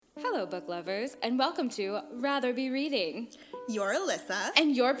Hello, book lovers, and welcome to Rather Be Reading. You're Alissa.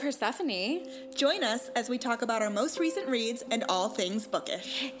 And you're Persephone. Join us as we talk about our most recent reads and all things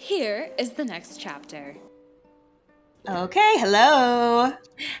bookish. Here is the next chapter. Okay, hello.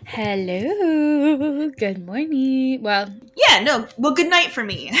 Hello. Good morning. Well, good night for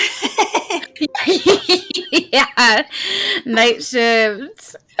me. yeah, night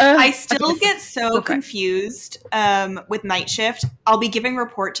shift. I still get so confused with night shift. I'll be giving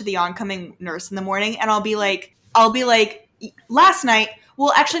report to the oncoming nurse in the morning, and I'll be like, last night.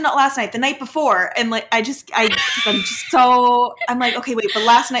 Well, actually, not last night. The night before, and like, I'm like, okay, wait, but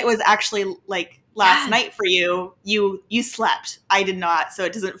last night was actually like last night for you. You slept. I did not, so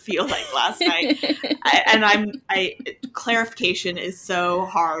it doesn't feel like last night. Clarification is so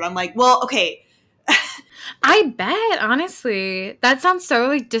hard. I'm like, well, okay. I bet, honestly. That sounds so,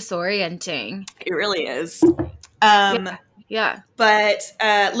 like, disorienting. It really is. Yeah. But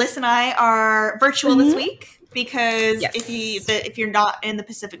Liz and I are virtual this week because if you're not in the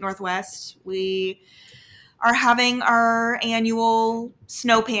Pacific Northwest, we are having our annual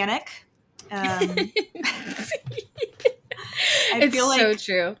snow panic. I feel like so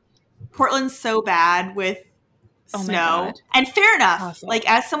true. Portland's so bad with snow, and fair enough. Awesome. Like,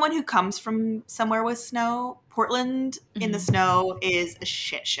 as someone who comes from somewhere with snow, Portland in the snow is a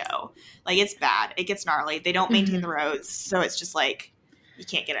shit show. Like, it's bad. It gets gnarly. They don't maintain the roads, so it's just like you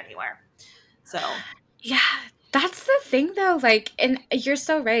can't get anywhere. So yeah, that's the thing though. Like, and you're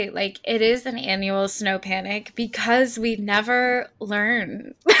so right. Like, it is an annual snow panic because we never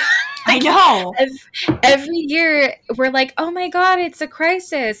learn. I know. Every year we're like, oh my God, it's a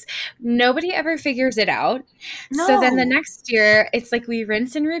crisis. Nobody ever figures it out. No. So then the next year it's like we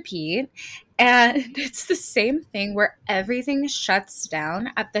rinse and repeat. And it's the same thing where everything shuts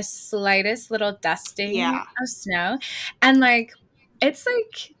down at the slightest little dusting of snow. And like, it's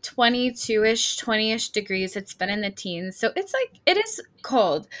like 22-ish, 20-ish degrees. It's been in the teens. So it's like, it is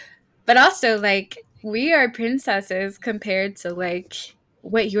cold. But also, like, we are princesses compared to, like,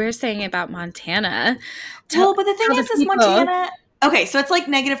 what you were saying about Montana. Well, but the thing is Montana... Okay, so it's like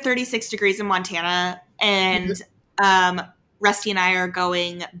negative 36 degrees in Montana. And Rusty and I are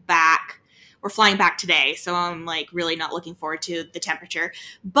going back. We're flying back today. So I'm, like, really not looking forward to the temperature.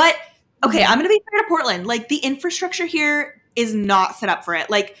 But, okay, I'm going to be fair to Portland. Like, the infrastructure here is not set up for it.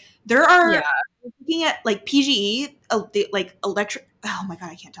 Like, there are... Looking at, like, PGE, like, electric... Oh, my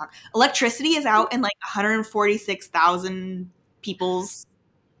God, I can't talk. Electricity is out in, like, 146,000 people's...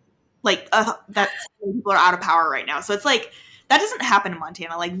 Like, that's people are out of power right now. So it's like, that doesn't happen in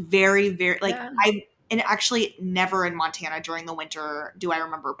Montana. Like, very, very, like, and actually never in Montana during the winter do I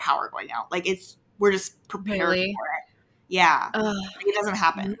remember power going out. Like, we're just prepared for it. Yeah. It doesn't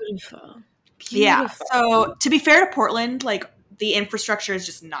happen. Beautiful. Yeah. So to be fair to Portland, like, the infrastructure is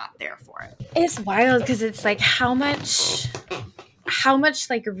just not there for it. It's wild because it's like, how much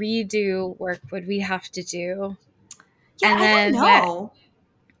like redo work would we have to do? Yeah, I don't know.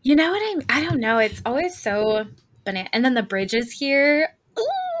 You know what I don't know. It's always so banana. And then the bridges here.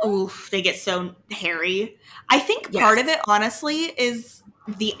 Oof, they get so hairy. I think part of it, honestly, is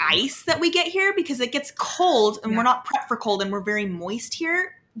the ice that we get here because it gets cold and we're not prepped for cold and we're very moist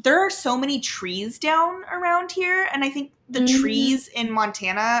here. There are so many trees down around here. And I think the trees in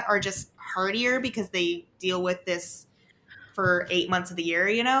Montana are just hardier because they deal with this for 8 months of the year,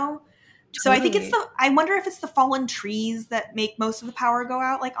 you know? So I think I wonder if it's the fallen trees that make most of the power go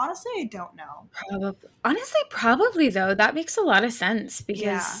out. Like, honestly, I don't know. Probably though. That makes a lot of sense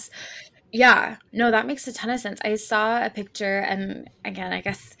because, that makes a ton of sense. I saw a picture, and again, I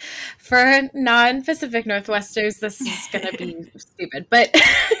guess for non-Pacific Northwesters, this is going to be stupid, but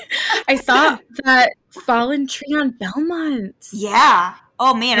I saw that fallen tree on Belmont. Yeah.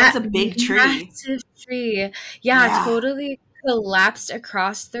 Oh man, that's a big tree. Massive tree. Yeah, totally collapsed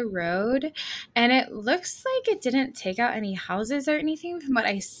across the road, and it looks like it didn't take out any houses or anything from what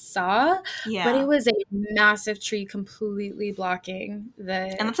I saw, but it was a massive tree completely blocking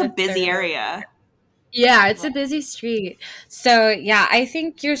and that's a busy area. It's a busy street. So I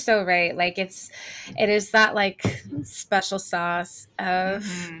think you're so right. Like, it is that, like, special sauce of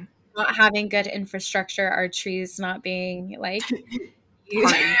not having good infrastructure, our trees not being, like, our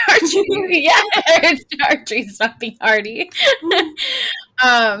trees not being hardy.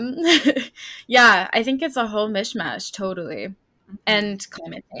 I think it's a whole mishmash, totally. And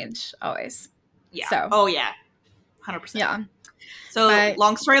climate change, always. Yeah. So. Oh, yeah. 100%. Yeah. So,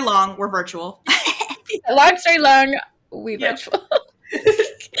 long story long, we're virtual. Long story long, we virtual.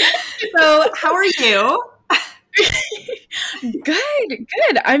 So, how are you?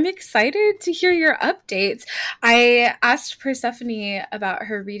 Good. I'm excited to hear your updates. I asked Persephone about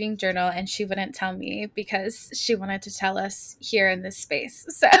her reading journal and she wouldn't tell me because she wanted to tell us here in this space.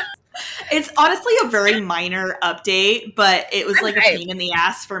 So It's honestly a very minor update, but it was like a right. pain in the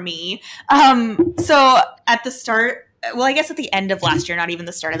ass for me. So at the start, well, I guess at the end of last year, not even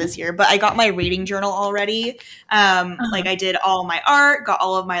the start of this year, but I got my reading journal already. Like I did all my art, got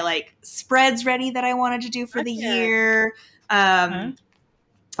all of my like spreads ready that I wanted to do for the year,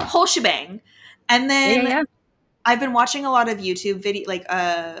 whole shebang. And then Yeah. I've been watching a lot of YouTube video, like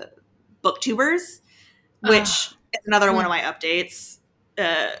booktubers, which is another one of my updates.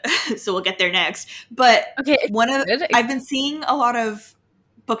 So we'll get there next. But okay, I've been seeing a lot of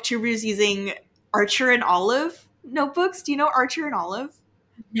booktubers using Archer and Olive notebooks. Do you know Archer and Olive?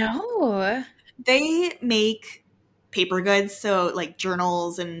 No. They make paper goods, so like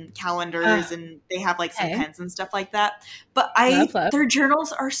journals and calendars, and they have like some pens and stuff like that. But love. their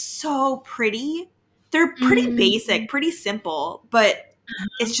journals are so pretty. They're pretty basic, pretty simple, but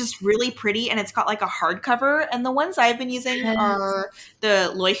it's just really pretty, and it's got like a hardcover. And the ones I've been using are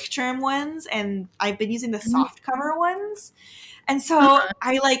the Leuchtturm ones, and I've been using the soft cover ones. And so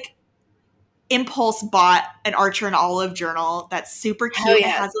I like impulse bought an Archer and Olive journal that's super cute. It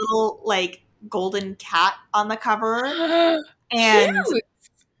has a little like golden cat on the cover, and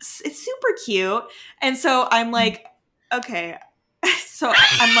it's super cute. And so I'm like, okay. So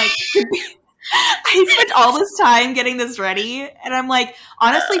I'm like, I spent all this time getting this ready, and I'm like,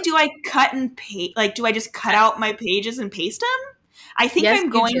 honestly, do I cut and paste? Like, do I just cut out my pages and paste them? I think I'm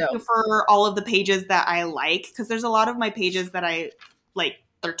going to for all of the pages that I like, because there's a lot of my pages that I like.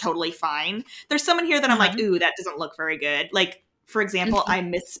 They're totally fine. There's some in here that I'm like, ooh, that doesn't look very good. Like, for example, I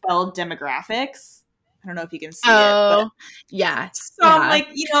misspelled demographics. I don't know if you can see it. But yeah. So I'm like,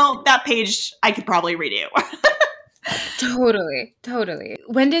 that page I could probably redo. Totally.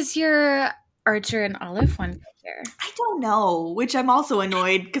 When does your Archer and Olive one get here? I don't know, which I'm also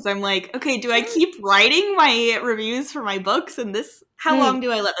annoyed because I'm like, okay, do I keep writing my reviews for my books and this? How long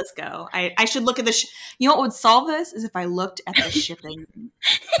do I let this go? I should look at the. You know what would solve this is if I looked at the shipping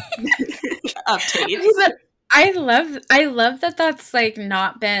updates. But I love that that's like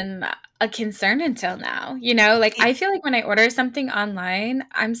not been a concern until now. Like I feel like when I order something online,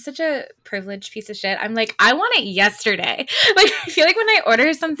 I'm such a privileged piece of shit. I'm like, I want it yesterday. Like I feel like when I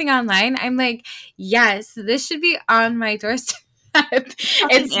order something online, I'm like, yes, this should be on my doorstep.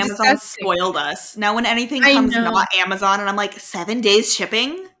 It's Amazon spoiled us. Now when anything comes not Amazon and I'm like, 7 days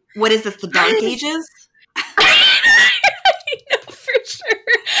shipping? What is this, the dark ages? For sure.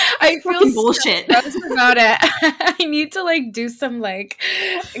 I feel bullshit about it. I need to like do some like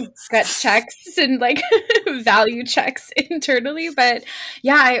gut checks and like value checks internally. But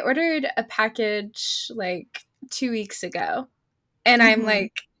yeah, I ordered a package like 2 weeks ago, and I'm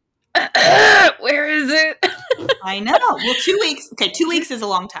like, where is it? I know. Well, 2 weeks. Okay, 2 weeks is a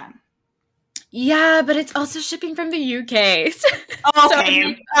long time. Yeah, but it's also shipping from the UK. Okay. So all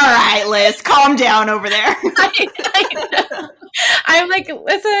right, Liz, calm down over there. I know. I'm like,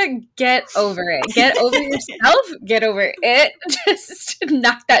 Alyssa, get over it. Get over yourself. Get over it. Just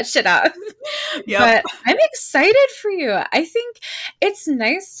knock that shit off. Yep. But I'm excited for you. I think it's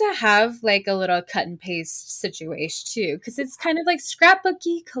nice to have like a little cut and paste situation too, because it's kind of like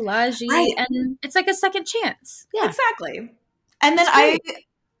scrapbooky, collagey, and it's like a second chance. Yeah, exactly. And then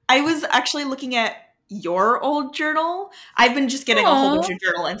I was actually looking at your old journal. I've been just getting a whole bunch of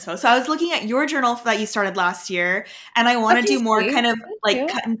journal info. So I was looking at your journal that you started last year, and I want to do more kind of like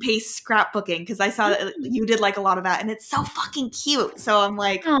cut and paste scrapbooking, because I saw that you did like a lot of that, and it's so fucking cute. So I'm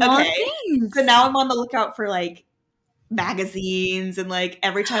like, okay. Thanks. So now I'm on the lookout for like magazines, and like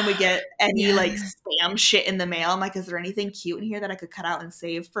every time we get any like spam shit in the mail, I'm like, is there anything cute in here that I could cut out and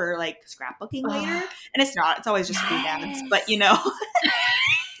save for like scrapbooking later? And it's not. It's always just food ads, but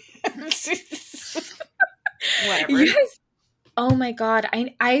whatever. Yes. Oh my god,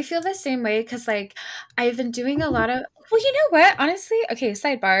 I feel the same way, because like I've been doing a lot of, well, you know what, honestly, okay,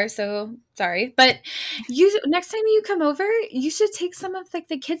 sidebar, so sorry, but next time you come over, you should take some of like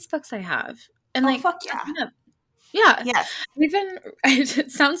the kids books I have and like fuck yeah. Yes.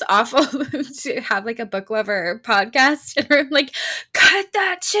 It sounds awful to have like a book lover podcast and I'm like, cut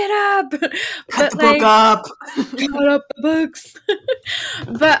that shit up. Cut the book up. Cut up the books.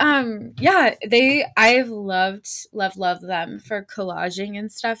 But yeah, I've loved them for collaging and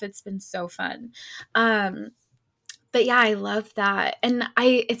stuff. It's been so fun. But yeah, I love that. And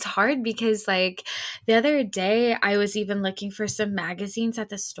it's hard because like the other day I was even looking for some magazines at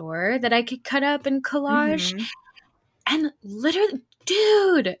the store that I could cut up and collage. And literally,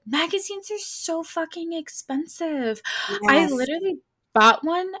 dude, magazines are so fucking expensive. I Yes. literally bought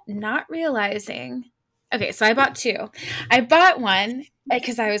one not realizing. Okay, so I bought two. I bought one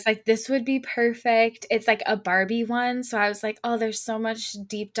because I was like, this would be perfect. It's like a Barbie one. So I was like, oh, there's so much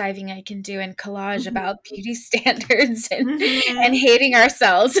deep diving I can do in collage Mm-hmm. about beauty standards and Mm-hmm. hating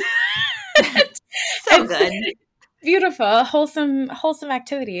ourselves. So It's good. beautiful, wholesome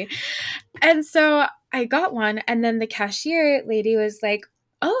activity. And so I got one, and then the cashier lady was like,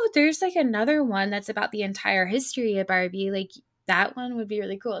 oh, there's like another one that's about the entire history of Barbie. Like, that one would be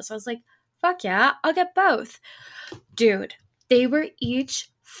really cool. So I was like, fuck yeah, I'll get both. Dude, they were each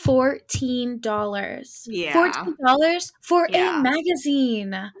 $14. Yeah. $14 for a Yeah.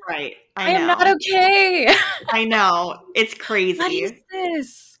 magazine. Right. I I am not know. okay. I know. It's What is crazy.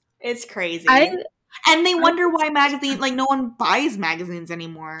 this? It's I, crazy. And they I wonder why like no one buys magazines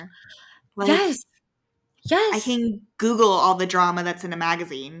anymore. Like yes, I yes, can Google all the drama that's in a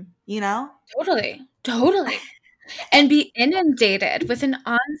magazine, you know? totally. And be inundated with an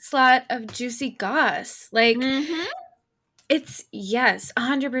onslaught of juicy goss. Like, Mm-hmm. it's yes,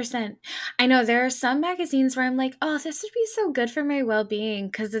 100%. I know there are some magazines where I'm like, oh, this would be so good for my well-being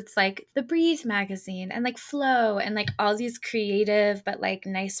because it's like the Breathe magazine and like Flow and like all these creative but like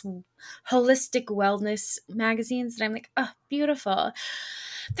nice holistic wellness magazines that I'm like, oh, beautiful.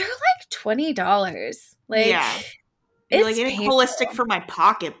 They're like $20. Like, Yeah. You're like, it's it ain't painful. holistic for my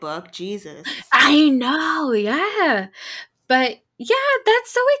pocketbook. Jesus. I know, yeah. But yeah,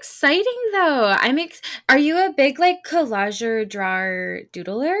 that's so exciting though. Are you a big like collager, drawer,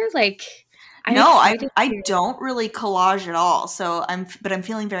 doodler? Like, I'm No, excited I to. don't really collage at all. So I'm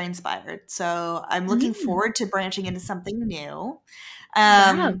feeling very inspired. So I'm looking Mm, forward to branching into something new.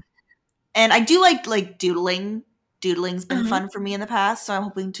 yeah. Um, and I do like doodling. Doodling's been Uh-huh. fun for me in the past, so I'm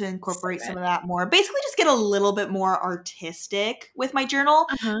hoping to So incorporate some good. of that more. Basically, just get a little bit more artistic with my journal,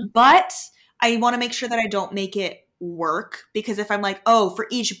 Uh-huh. but I want to make sure that I don't make it work because if I'm like, oh, for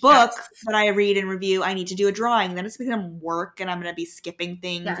each book Yes. that I read and review, I need to do a drawing, then it's become work and I'm going to be skipping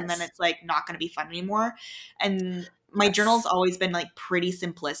things and then Yes. it's like not going to be fun anymore. And my journal's Yes. always been like pretty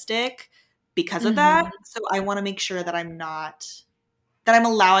simplistic because of that. Mm-hmm. So I want to make sure that I'm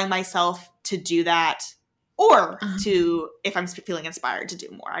allowing myself to do that or Uh-huh. to if I'm feeling inspired to do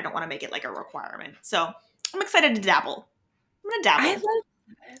more. I don't want to make it like a requirement. So I'm excited to dabble. I'm gonna I dabble. love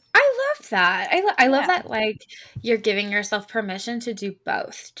I love that. I love Yeah. that like you're giving yourself permission to do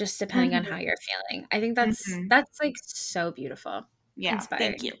both, just depending on Hmm. how you're feeling. I think Hmm. that's like so beautiful. Yeah.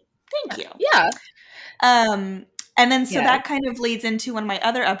 Thank you. Inspiring. Thank Yeah. you. Yeah. Um, and then so Yeah. that kind of leads into one of my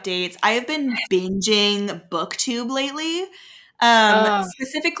other updates. I have been binging BookTube lately. Oh.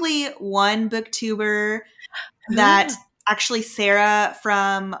 Specifically one booktuber that Uh-huh. actually Sarah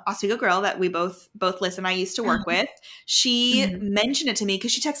from Oswego Girl that we both listen I used to work with, she Mhm. mentioned it to me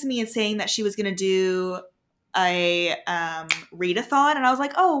because she texted me and saying that she was going to do a readathon and I was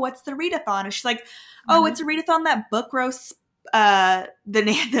like, oh, what's the readathon? And she's like, oh, Uh-huh. it's a readathon that Book Roast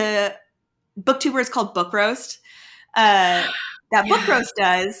the booktuber is called Book Roast that Book Yeah. Roast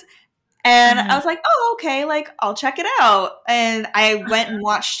does. And I Uh-huh. was like, oh, okay, like, I'll check it out. And I went and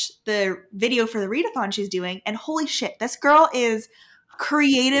watched the video for the readathon she's doing, and holy shit, this girl is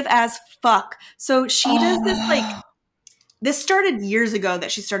creative as fuck. So she does this, like, Oh. this started years ago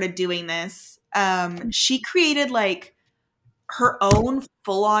that she started doing this. She created, like, her own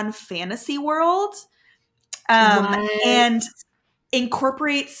full on fantasy world What? and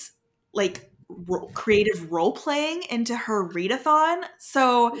incorporates, like, creative role playing into her readathon.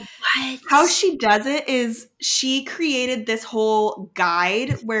 So how What? she does it is she created this whole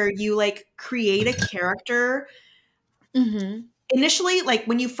guide where you like create a character Mhm. initially like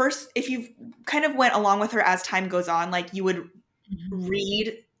when you first if you kind of went along with her as time goes on like you would Mhm.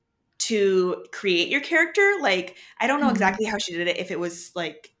 read to create your character like I don't know Mhm. exactly how she did it if it was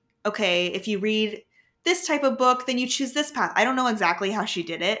like okay if you read this type of book then you choose this path I don't know exactly how she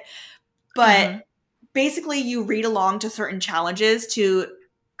did it but Uh-huh. basically you read along to certain challenges to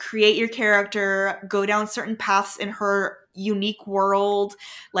create your character, go down certain paths in her unique world,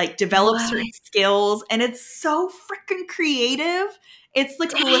 like develop certain What? skills, and it's so freaking creative. It's the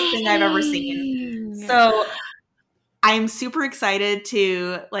coolest thing I've ever seen. Dang. So I'm super excited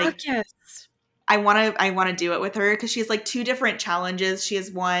to like Fuck yes. I want to do it with her because she has like two different challenges. She has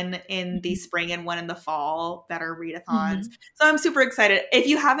one in the Mhm. spring and one in the fall that are readathons. Mhm. So I'm super excited. If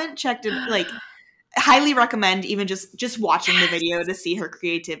you haven't checked it, like highly recommend even just watching the Yes. video to see her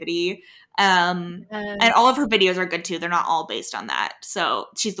creativity. And all of Yes. her videos are good too. They're not all based on that. So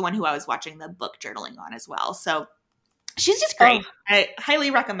she's the one who I was watching the book journaling on as well. So she's just Oh, great. I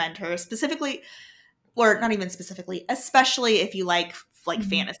highly recommend her. Specifically, or not even specifically, especially if you like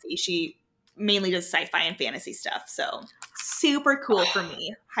fantasy. She mainly does sci-fi and fantasy stuff. So super cool for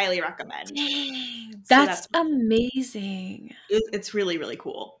me. Highly recommend. Dang, So that's amazing. It's really, really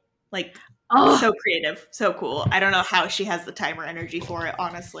cool. Like, so creative, so cool. I don't know how she has the time or energy for it,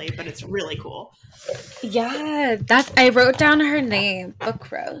 honestly, but it's really cool. Yeah, I wrote down her name,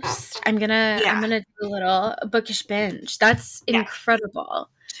 Book Roast. I'm gonna do a little bookish binge. That's incredible.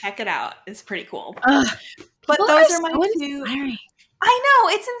 Check it out. It's pretty cool. But those are my so two. Inspiring. I know,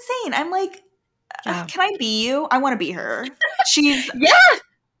 it's insane. I'm like, can I be you? I want to be her. She's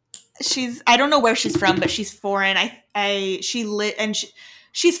I don't know where she's from, but she's foreign.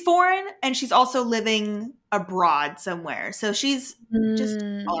 She's foreign, and she's also living abroad somewhere. So she's just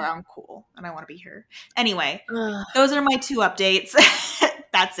all around cool, and I want to be her. Anyway, those are my 2 updates.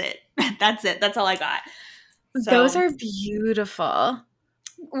 That's it. That's all I got. So, those are beautiful.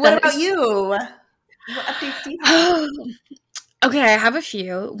 What about you? What updates do you have? Okay, I have a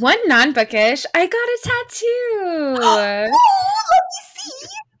few. One non-bookish. I got a tattoo. Oh, let me see.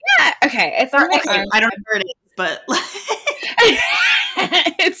 Yeah. Okay, it's on my arm. I don't know where it is, but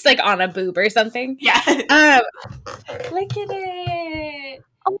it's like on a boob or something. Yeah. Look at it.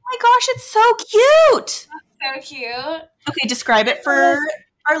 Oh my gosh, it's so cute. That's so cute. Okay, describe it for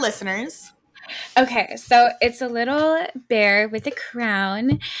our listeners. Okay, so it's a little bear with a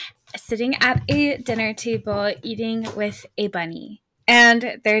crown sitting at a dinner table eating with a bunny.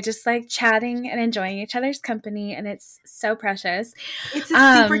 And they're just like chatting and enjoying each other's company, and it's so precious. It's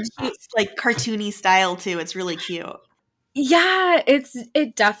a super cute, like cartoony style too. It's really cute. Yeah,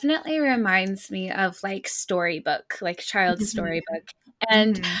 it definitely reminds me of like storybook, like child's storybook.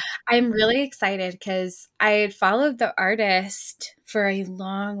 And I'm really excited because I had followed the artist for a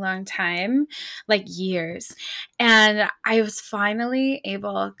long, long time, like years. And I was finally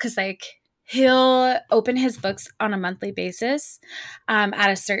able, because like he'll open his books on a monthly basis at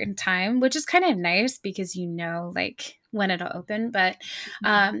a certain time, which is kind of nice because you know like when it'll open. But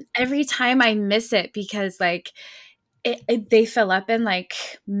every time I miss it because like they fill up in like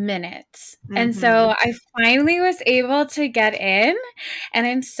minutes. And so I finally was able to get in, and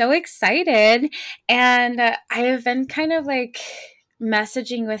I'm so excited. And I have been kind of like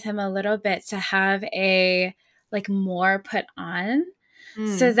messaging with him a little bit to have a like more put on.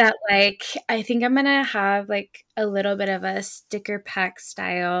 So that like I think I'm gonna have like a little bit of a sticker pack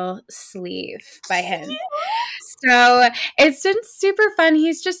style sleeve by him. So it's been super fun.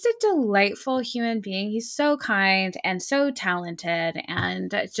 He's just a delightful human being. He's so kind and so talented,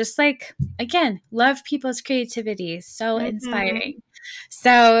 and just like again, love people's creativity. So inspiring.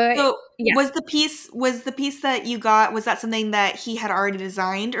 So yeah. Was the piece that you got, was that something that he had already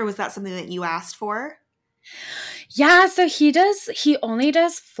designed, or was that something that you asked for? Yeah, so he only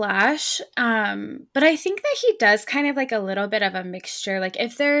does flash, but I think that he does kind of like a little bit of a mixture. Like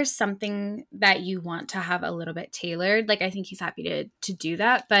if there's something that you want to have a little bit tailored, like I think he's happy to do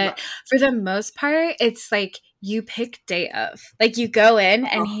that. But for the most part, it's like you pick day of. Like you go in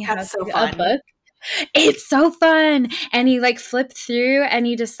and he has a book. It's so fun. And you like flip through and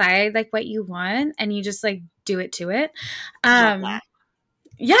you decide like what you want and you just like do it to it.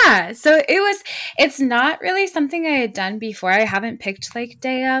 Yeah, so it's not really something I had done before. I haven't picked like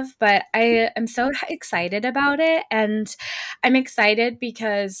day of, but I am so excited about it. And I'm excited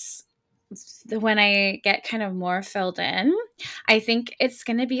because when I get kind of more filled in, I think it's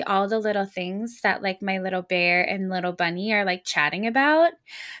going to be all the little things that like my little bear and little bunny are like chatting about.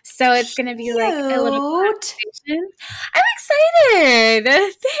 So it's going to be like a little conversation. I'm excited.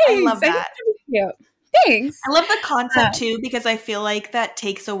 Thanks. I love that. Cute. Thanks. I love the concept too, because I feel like that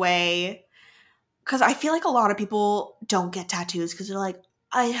takes away, because I feel like a lot of people don't get tattoos because they're like,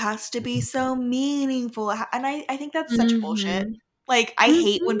 it has to be so meaningful. And I think that's such bullshit. Like, I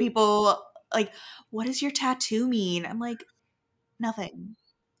hate when people like, what does your tattoo mean? I'm like, nothing.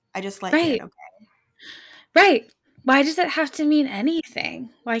 I just like it, okay? Right. Why does it have to mean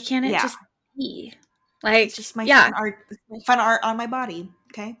anything? Why can't it just be? Like, it's just my fun art on my body,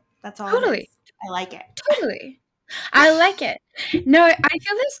 okay? That's all it is. I like it. Totally. I like it. No, I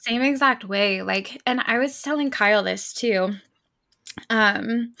feel the same exact way. Like, and I was telling Kyle this too.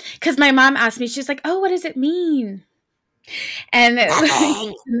 Because my mom asked me, she's like, oh, what does it mean? And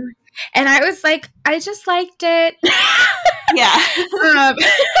and I was like, I just liked it. Yeah.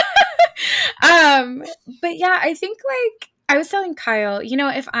 But yeah, I think like I was telling Kyle, you know,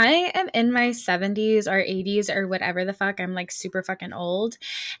 if I am in my 70s or 80s or whatever the fuck, I'm like super fucking old,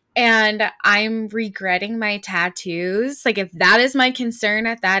 and I'm regretting my tattoos, like if that is my concern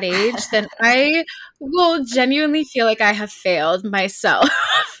at that age, then I will genuinely feel like I have failed myself.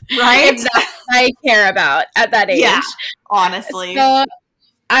 Right? If that's I care about at that Yeah, age. honestly. So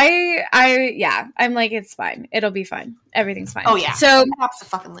yeah, I'm like, it's fine. It'll be fine. Everything's fine. Oh yeah. So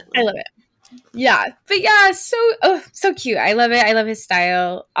Absolutely. I love it. Yeah, but yeah, so cute. I love it. I love his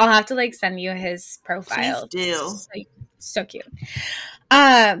style. I'll have to like send you his profile. Please do. So cute.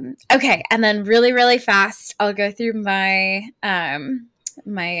 Okay, and then really fast, I'll go through my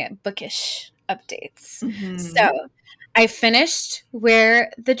my bookish updates. Mm-hmm. So I finished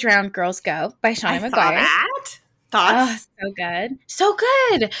Where the Drowned Girls Go by Shauna I McGuire. saw that. Thoughts? Oh, so good. So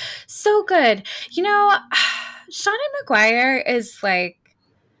good. So good. You know, Shauna McGuire is like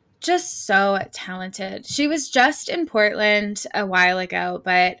just so talented. She was just in Portland a while ago,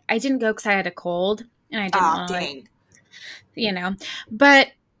 but I didn't go because I had a cold and I didn't want to like, you know.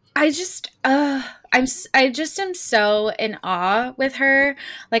 But I just I just am so in awe with her.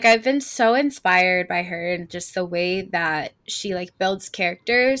 Like I've been so inspired by her and just the way that she like builds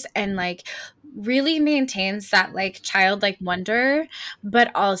characters and like really maintains that like childlike wonder,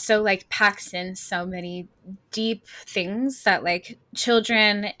 but also like packs in so many deep things that like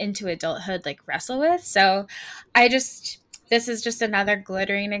children into adulthood like wrestle with. So I just this is just another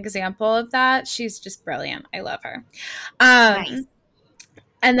glittering example of that. She's just brilliant. I love her. Nice.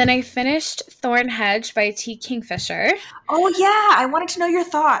 And then I finished Thorn Hedge by T. Kingfisher. Oh yeah, I wanted to know your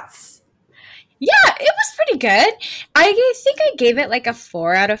thoughts. Yeah, it was pretty good. I think I gave it like a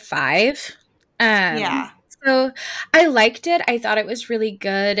 4 out of 5. Yeah. So I liked it. I thought it was really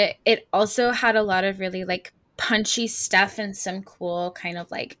good. It also had a lot of really like punchy stuff and some cool kind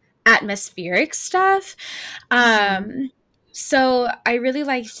of like atmospheric stuff. So I really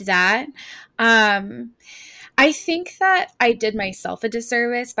liked that. I think that I did myself a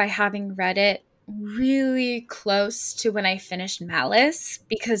disservice by having read it really close to when I finished Malice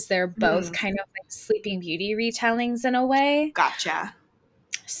because they're both kind of like Sleeping Beauty retellings in a way. Gotcha.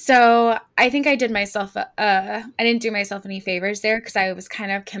 So I think I did myself, I didn't do myself any favors there because I was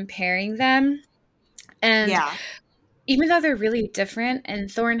kind of comparing them. And even though they're really different, and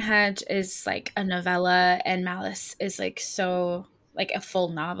Thorn Hedge is like a novella and Malice is like so like a full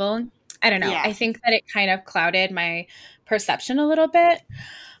novel, I don't know. I think that it kind of clouded my perception a little bit.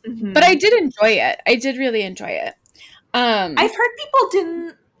 But I did enjoy it. I did really enjoy it. I've heard people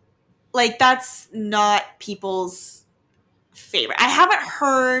didn't like that's not people's favorite. I haven't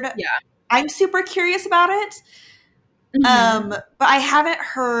heard. Yeah. I'm super curious about it. But I haven't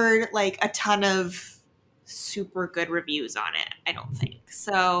heard like a ton of super good reviews on it, I don't think.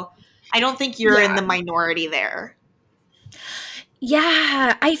 So I don't think you're in the minority there.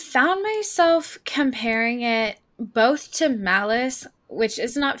 Yeah, I found myself comparing it both to Malice, which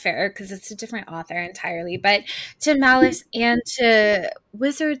is not fair because it's a different author entirely, but to Malice and to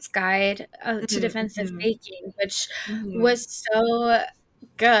Wizard's Guide to Defensive Baking, which was so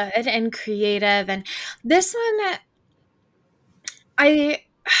good and creative. And this one, I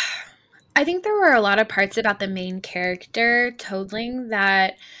think there were a lot of parts about the main character totaling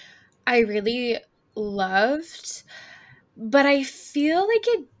that I really loved, but I feel like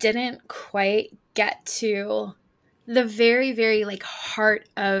it didn't quite get to the very, very like heart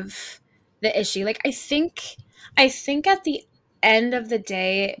of the issue. Like I think at the end of the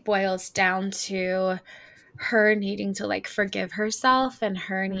day it boils down to her needing to like forgive herself and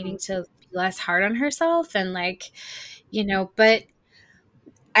her needing to be less hard on herself and like, but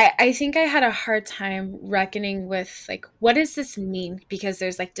I think I had a hard time reckoning with like what does this mean, because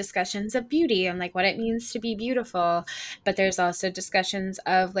there's like discussions of beauty and like what it means to be beautiful, but there's also discussions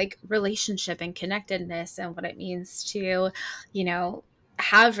of like relationship and connectedness and what it means to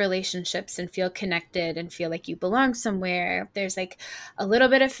have relationships and feel connected and feel like you belong somewhere. There's like a little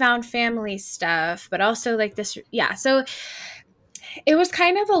bit of found family stuff, but also like this so it was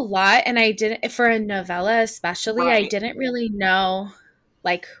kind of a lot, and I didn't, for a novella especially, I didn't really know.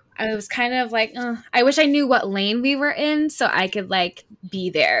 Like, I was kind of like, I wish I knew what lane we were in so I could like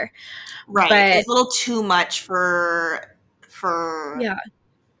be there. Right. But it's a little too much for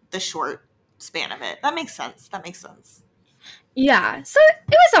the short span of it. That makes sense. Yeah. So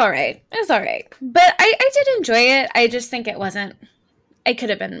it was all right. But I did enjoy it. I just think it wasn't, it could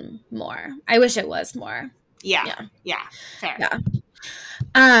have been more. I wish it was more. Yeah. Fair. Yeah.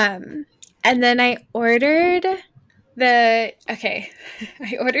 And then I ordered the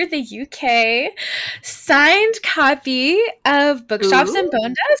UK signed copy of Bookshops and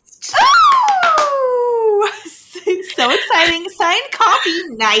Bone Dust. Oh, so exciting. Signed copy.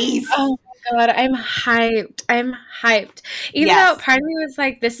 Nice. Oh my God, I'm hyped. Even though part of me was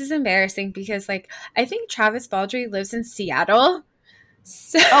like, this is embarrassing because like I think Travis Baldree lives in Seattle.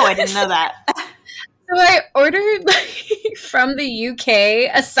 I didn't know that. So I ordered like from the UK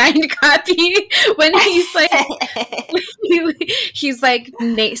a signed copy when he's like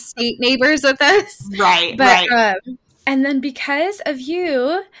state neighbors with us. Right, But right. and then because of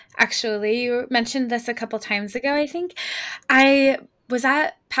you, actually, you mentioned this a couple times ago, I think. I was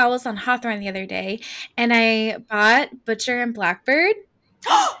at Powell's on Hawthorne the other day and I bought Butcher and Blackbird.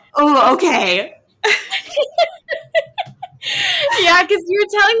 Oh, okay. Yeah, because you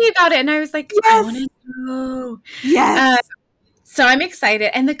were telling me about it and I was like, I want Yes. to know. Yes. So I'm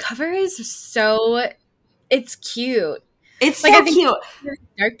excited. And the cover is it's cute. It's Like, I so think cute. it's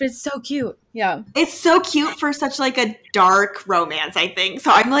dark, but it's so cute. Yeah. It's so cute for such like a dark romance, I think.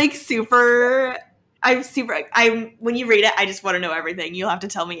 So I'm like I'm when you read it, I just want to know everything. You'll have to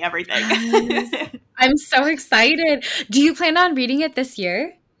tell me everything. Yes. I'm so excited. Do you plan on reading it this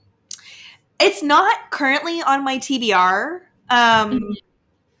year? It's not currently on my TBR. Mhm.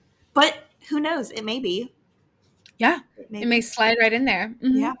 But who knows? It may be. Yeah. It may Maybe. slide right in there.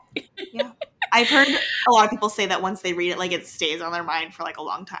 Yeah. Yeah. I've heard a lot of people say that once they read it, like it stays on their mind for like a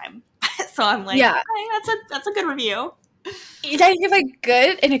long time. So I'm like, Yeah. okay, that's a good review. Like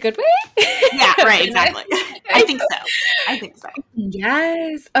good in a good way? Yeah, right, exactly. I think so. I think so.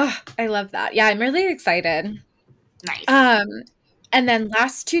 Yes. Oh, I love that. Yeah, I'm really excited. Nice. And then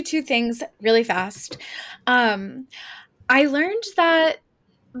last two things really fast. I learned that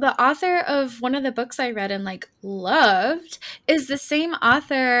the author of one of the books I read and like loved is the same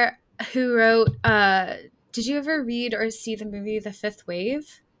author who wrote did you ever read or see the movie The Fifth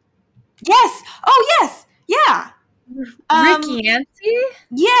Wave? Yes. Oh, yes. Yeah. Rick Um, Yancey?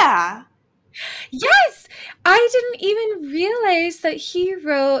 yeah. Yes! I didn't even realize that he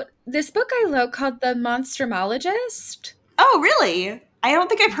wrote this book I love called The Monstrumologist. Oh, really? I don't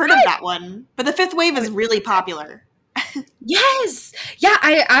think I've heard of that one. But The Fifth Wave is really popular. Yes. Yeah,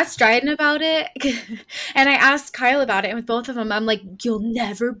 I asked Dryden about it and I asked Kyle about it. And with both of them, I'm like, you'll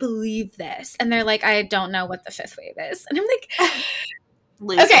never believe this. And they're like, I don't know what the fifth wave is. And I'm like,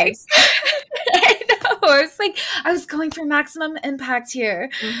 Losers. okay. I know. I was going for maximum impact here.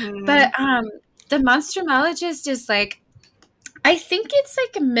 Mm-hmm. But the monstrumologist is like, I think it's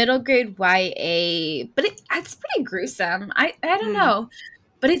like a middle grade YA, but it's pretty gruesome. I don't know.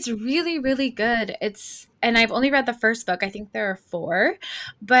 But it's really, really good. And I've only read the first book. I think there are 4.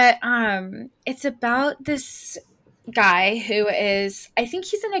 But it's about this guy who is, I think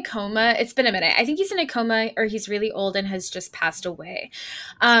he's in a coma. It's been a minute. I think he's in a coma or he's really old and has just passed away.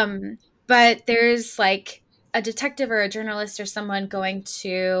 But there's like a detective or a journalist or someone going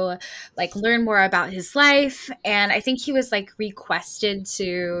to like learn more about his life, and I think he was like requested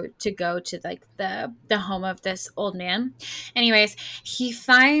to go to like the home of this old man. Anyways, he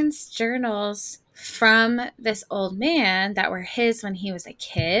finds journals from this old man that were his when he was a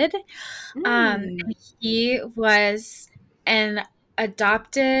kid. And he was an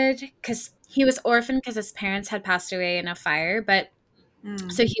adopted, because he was orphaned because his parents had passed away in a fire, but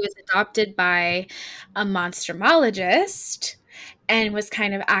so he was adopted by a monstrumologist and was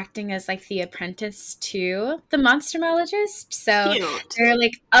kind of acting as like the apprentice to the monstrumologist. So Cute. there are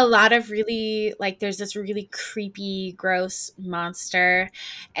like a lot of really like there's this really creepy, gross monster,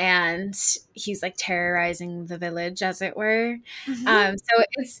 and he's like terrorizing the village, as it were. So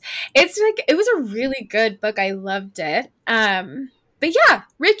it's like it was a really good book. I loved it. But yeah,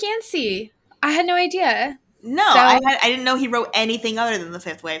 Rick Yancey. I had no idea. No, So I didn't know he wrote anything other than The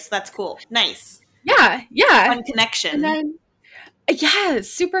Fifth Wave, so that's cool. Nice. yeah. Fun connection. And then yeah,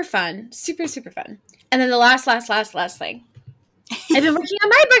 super fun. Super, super fun. And then the last thing. I've been working on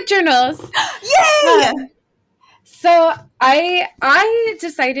my book journals. Yay! So I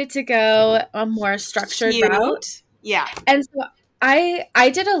decided to go a more structured route. Yeah. And so I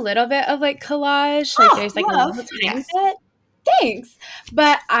did a little bit of like collage. Like there's like a little tiny bit. Thanks.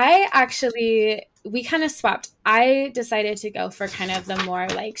 But we kind of swapped. I decided to go for kind of the more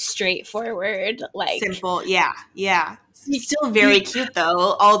like straightforward, like simple. Yeah. Yeah. Still very cute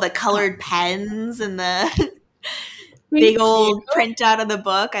though. All the colored pens and the big old printout of the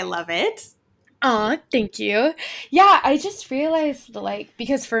book. I love it. Oh, thank you. Yeah, I just realized like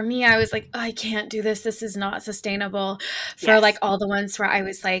because for me I was like, oh, I can't do this. This is not sustainable. For like all the ones where I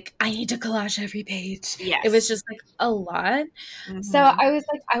was like, I need to collage every page. Yes. It was just like a lot. So I was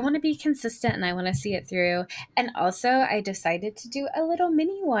like, I want to be consistent and I want to see it through. And also I decided to do a little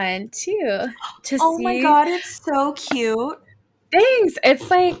mini one too. Oh my God, it's so cute. Thanks.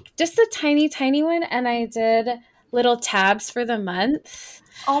 It's like just a tiny, tiny one. And I did little tabs for the month.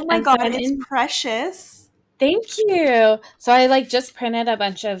 Oh my God, it's precious. Thank you. So I like just printed a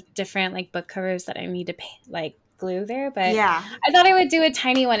bunch of different like book covers that I need to glue there, but Yeah. I thought I would do a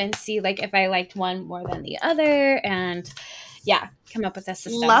tiny one and see like if I liked one more than the other, and yeah, come up with a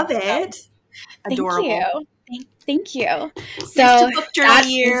system. Love So, it. thank you. Adorable. Thank you. Here's So to book journal that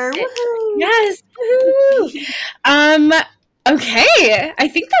is year. it. Woohoo! Yes. Woohoo. Okay. I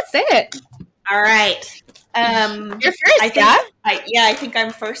think that's it. All right. You're first, I think yeah? I think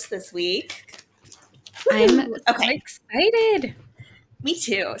I'm first this week. I'm Woo-hoo. so Okay. excited. Me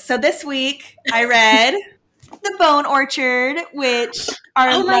too. So this week I read The Bone Orchard, which our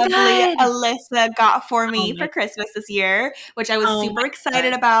Oh my lovely God. Alyssa got for Oh me my, for Christmas this year, which I was oh super my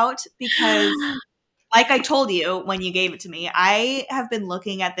excited about because, like I told you when you gave it to me, I have been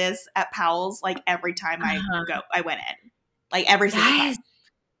looking at this at Powell's like every time God. I went in, like every single time, Yes.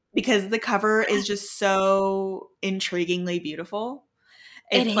 because the cover is just so intriguingly beautiful.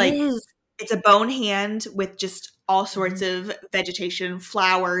 It It's like is. it's a bone hand with just all sorts Mhm. of vegetation,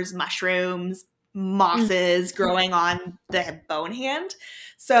 flowers, mushrooms, Mhm. mosses growing on the bone hand.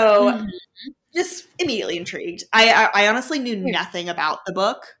 So Mhm. just immediately intrigued. I honestly knew Here. nothing about the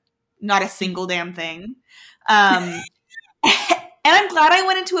book, not a Mhm. single damn thing. And I'm glad I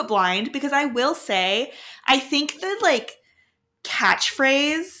went into it blind because I will say I think the like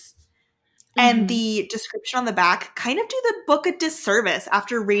catchphrase and Mhm. the description on the back kind of do the book a disservice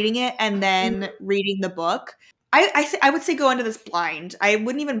after reading it and then reading the book. I would say go into this blind. I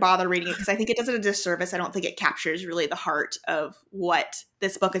wouldn't even bother reading it because I think it does it a disservice. I don't think it captures really the heart of what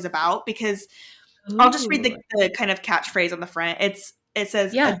this book is about, because I'll just read Ooh. the kind of catchphrase on the front. It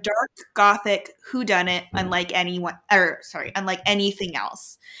says a Yeah. dark gothic whodunit unlike anyone, or sorry, unlike anything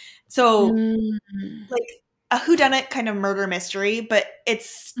else. So Mm. like a whodunit kind of murder mystery, but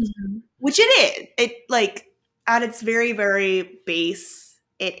it's, Mhm. which it is. It like at its very, very base,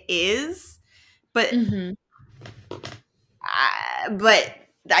 it is. But Mhm. but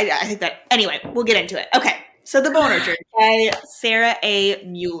I think that anyway, we'll get into it. Okay, so The Bone Orchard by Sara A.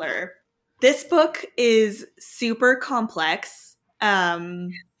 Mueller. This book is super complex.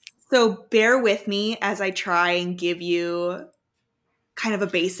 So bear with me as I try and give you kind of a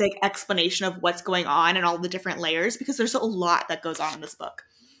basic explanation of what's going on and all the different layers, because there's a lot that goes on in this book.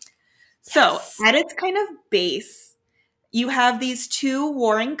 So, Yes. at its kind of base, you have these two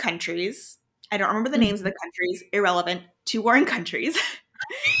warring countries. I don't remember the names of Mhm. the countries, irrelevant. Two warring countries.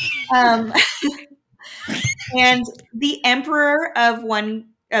 Um, and the emperor of one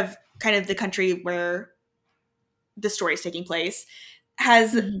of kind of the country where the story is taking place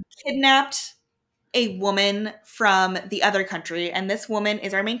has Mhm. kidnapped a woman from the other country. And this woman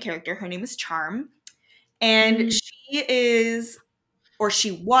is our main character. Her name is Charm. And Mm. she is, or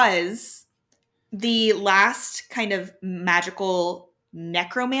she was, the last kind of magical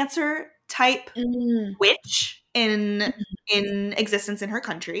necromancer type Mm. witch in existence in her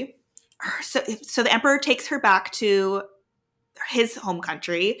country. So the emperor takes her back to his home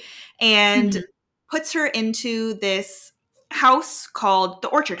country and Mhm. puts her into this house called the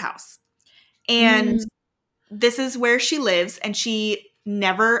Orchard House. And Mm. this is where she lives, and she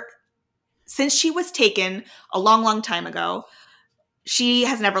never, since she was taken a long, long time ago, she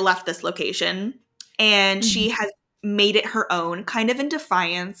has never left this location, and Mhm. she has made it her own, kind of in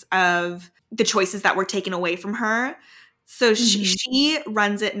defiance of the choices that were taken away from her. So Mhm. she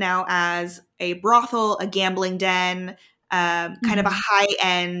runs it now as a brothel, a gambling den, kind of a Mhm. high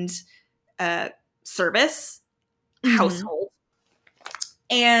end uh, service Mhm. household.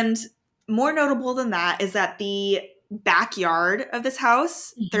 And more notable than that is that the backyard of this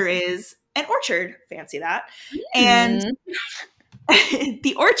house, there is an orchard. Fancy that. And Mhm.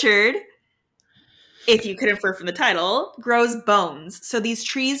 the orchard, if you could infer from the title, grows bones. So these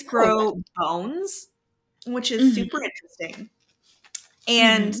trees Oh. grow bones, which is Mhm. super interesting.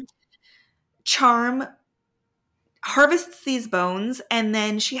 And Mhm. Charm harvests these bones, and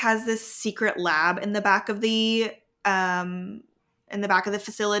then she has this secret lab um in the back of the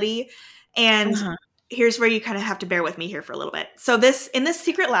facility. And Uh-huh. here's where you kind of have to bear with me here for a little bit. So this in this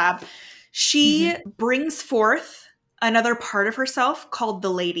secret lab, she Mhm. brings forth another part of herself called the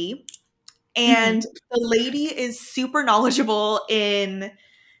lady. And Mhm. the lady is super knowledgeable in,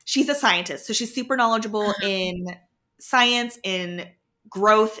 she's a scientist, so she's super knowledgeable in science, in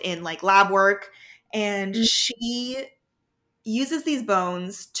growth, in like lab work. And Mm. she uses these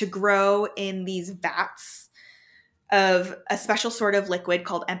bones to grow in these vats of a special sort of liquid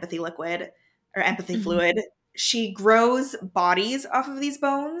called empathy liquid or empathy Mhm. fluid. She grows bodies off of these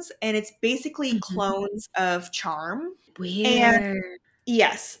bones, and it's basically Mhm. clones of Charm. And Weird.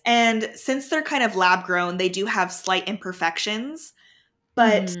 yes, and since they're kind of lab grown, they do have slight imperfections,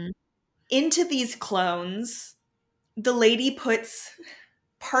 but Mhm. into these clones, the lady puts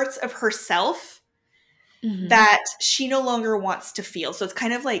parts of herself that she no longer wants to feel. So it's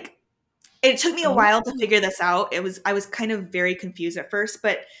kind of like, it took me a while to figure this out. I was kind of very confused at first,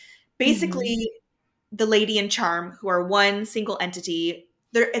 but basically the lady and Charm, who are one single entity,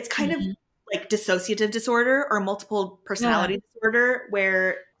 it's kind of like dissociative disorder or multiple personality disorder,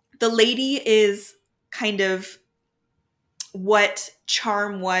 where the lady is kind of what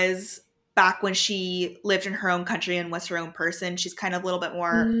Charm was back when she lived in her own country and was her own person. She's kind of a little bit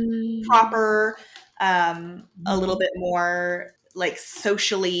more proper, a little bit more like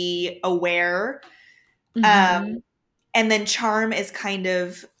socially aware. And then Charm is kind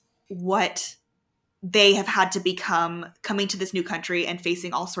of what they have had to become, coming to this new country and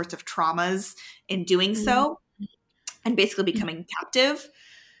facing all sorts of traumas in doing so, and basically becoming captive.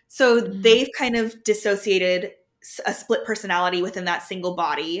 So they've kind of dissociated a split personality within that single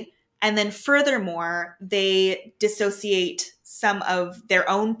body. And then furthermore, they dissociate some of their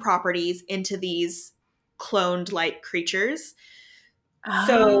own properties into these cloned like creatures.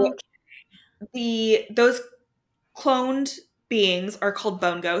 So those cloned beings are called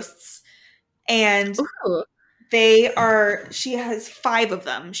bone ghosts. And she has 5 of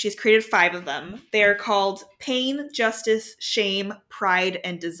them. She's created 5 of them. They are called pain, justice, shame, pride,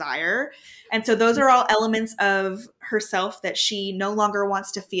 and desire. And so those are all elements of herself that she no longer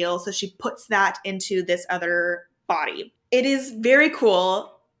wants to feel. So she puts that into this other body. It is very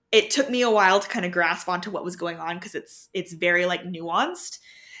cool. It took me a while to kind of grasp onto what was going on because it's very like nuanced.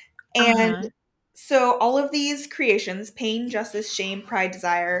 And so all of these creations, pain, justice, shame, pride,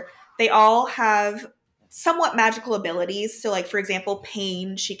 desire, they all have somewhat magical abilities. So like, for example,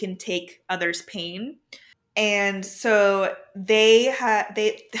 pain, she can take others' pain. And so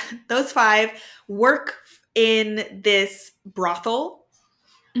those 5 work in this brothel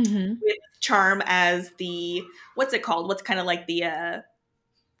with Charm as the, what's it called? What's kind of like the,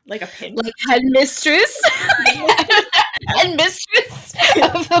 like a pin? Like headmistress? Headmistress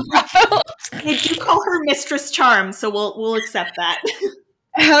of the brothel. They do call her Mistress Charm, so we'll accept that.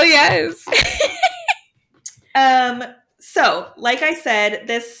 Hell yes. So, like I said,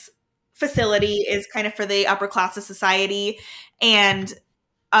 this facility is kind of for the upper class of society, and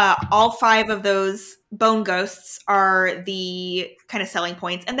all 5 of those bone ghosts are the kind of selling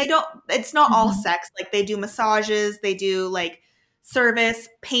points. And it's not all sex. Like, they do massages, they do like service.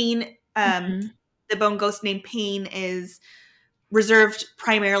 Pain, the bone ghost named Pain is reserved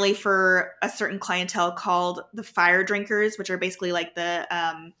primarily for a certain clientele called the fire drinkers, which are basically like the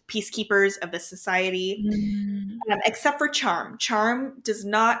peacekeepers of the society, except for Charm. Charm does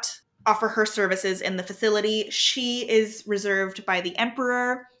not offer her services in the facility. She is reserved by the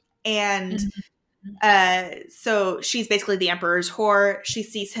Emperor, and so she's basically the Emperor's whore. She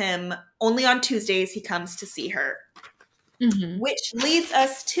sees him only on Tuesdays. He comes to see her, which leads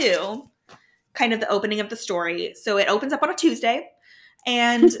us to kind of the opening of the story. So it opens up on a Tuesday,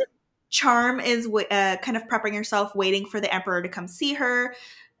 and Charm is kind of prepping herself, waiting for the Emperor to come see her.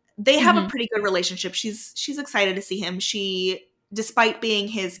 They have a pretty good relationship. She's excited to see him. She, despite being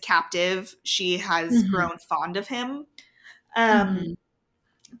his captive, she has grown fond of him.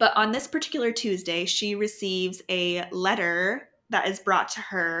 But on this particular Tuesday, she receives a letter that is brought to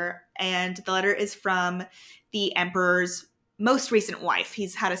her, and the letter is from the Emperor's most recent wife.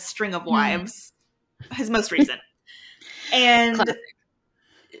 He's had a string of wives, his most recent. And classic.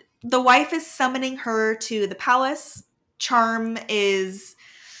 The wife is summoning her to the palace. Charm is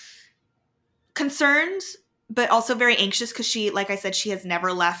concerned, but also very anxious because she, like I said, she has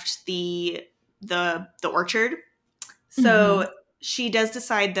never left the orchard. So she does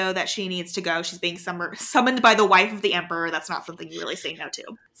decide, though, that she needs to go. She's being summoned by the wife of the Emperor. That's not something you really say no to.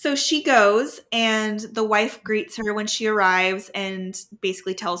 So she goes, and the wife greets her when she arrives and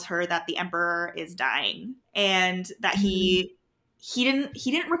basically tells her that the Emperor is dying, and that he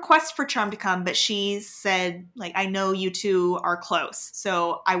didn't request for Charm to come, but she said, like, I know you two are close,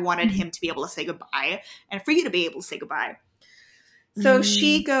 so I wanted him to be able to say goodbye and for you to be able to say goodbye. So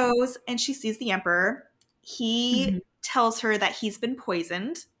she goes and she sees the Emperor. He tells her that he's been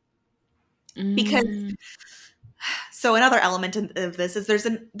poisoned because so another element of this is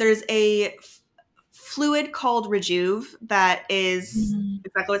there's a fluid called rejuve that is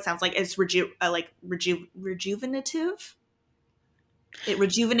exactly what it sounds like. It's rejuvenative. It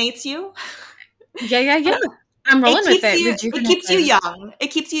rejuvenates you. Yeah. I'm rolling with it. It keeps you young. It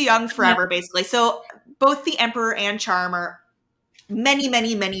keeps you young forever, basically. So both the Emperor and Charm are many,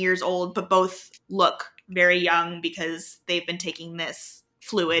 many, many years old, but both look very young because they've been taking this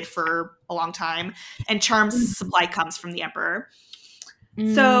fluid for a long time, and Charm's supply comes from the Emperor.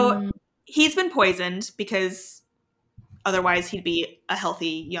 So he's been poisoned because otherwise he'd be a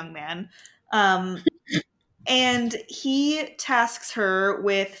healthy young man. And he tasks her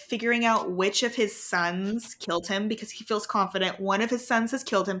with figuring out which of his sons killed him, because he feels confident one of his sons has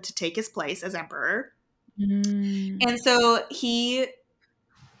killed him to take his place as emperor. And so he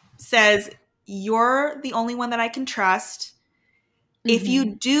says, you're the only one that I can trust. If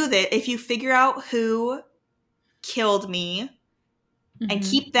you do that, if you figure out who killed me and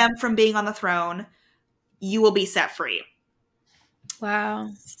keep them from being on the throne, you will be set free. Wow.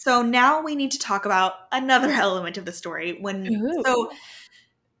 So now we need to talk about another element of the story.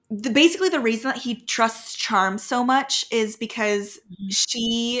 Basically the reason that he trusts Charm so much is because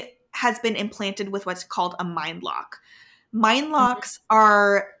she has been implanted with what's called a mind lock. Mind locks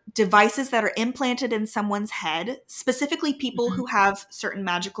are devices that are implanted in someone's head, specifically people who have certain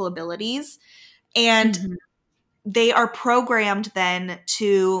magical abilities, and they are programmed then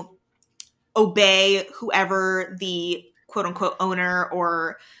to obey whoever the quote-unquote owner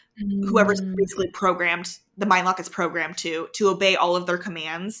or whoever's basically programmed, the mind lock is programmed to obey all of their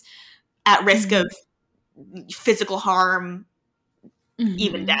commands at risk of physical harm,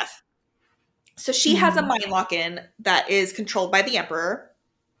 even death. So she has a mind lock in that is controlled by the emperor,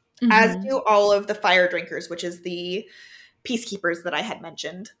 as do all of the fire drinkers, which is the peacekeepers that I had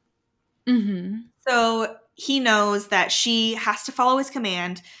mentioned. So he knows that she has to follow his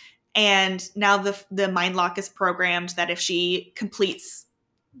command, and now the mind lock is programmed that if she completes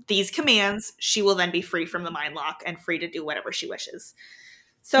these commands, she will then be free from the mind lock and free to do whatever she wishes.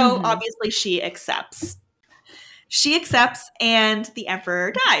 So obviously she accepts. She accepts, and the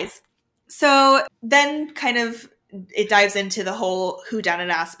emperor dies. So then kind of it dives into the whole whodunit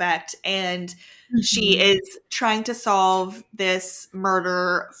aspect, and she is trying to solve this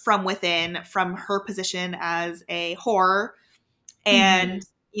murder from within, from her position as a whore and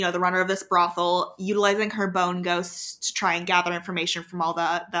the runner of this brothel, utilizing her bone ghosts to try and gather information from all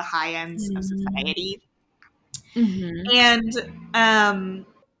the high ends of society. And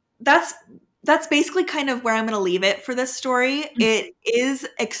that's basically kind of where I'm going to leave it for this story. It is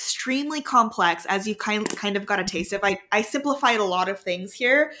extremely complex, as you kind of got a taste of. I simplified a lot of things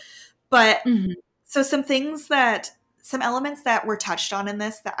here, but so some elements that were touched on in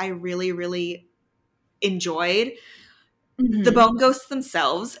this that I really, really enjoyed. The bone ghosts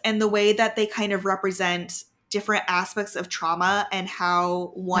themselves and the way that they kind of represent different aspects of trauma and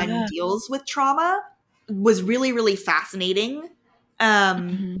how one deals with trauma was really, really fascinating.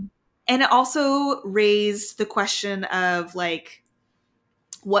 And it also raised the question of like,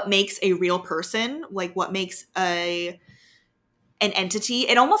 what makes a real person? Like, what makes an entity?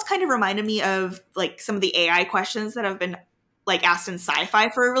 It almost kind of reminded me of like some of the AI questions that have been like asked in sci-fi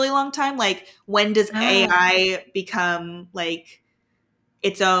for a really long time. Like, when does AI become like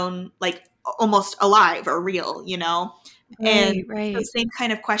its own, like almost alive or real, and the same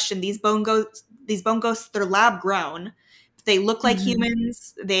kind of question. These bone ghosts, they're lab grown. They look like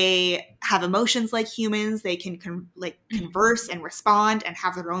humans. They have emotions like humans. They can converse and respond and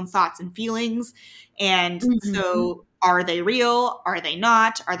have their own thoughts and feelings. And so are they real? Are they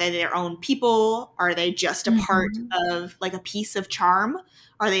not? Are they their own people? Are they just a part of like a piece of Charm?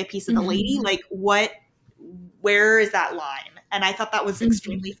 Are they a piece of the lady? Like where is that line? And I thought that was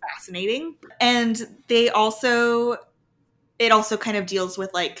extremely fascinating. And it also kind of deals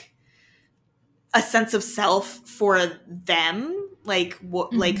with like a sense of self for them. Like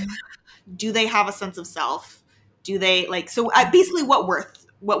what, like, do they have a sense of self? Do they like, so basically what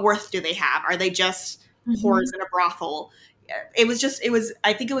worth do they have? Are they just whores in a brothel? I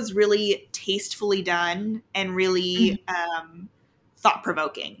think it was really tastefully done and really thought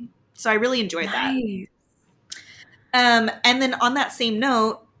provoking. So I really enjoyed that. And then on that same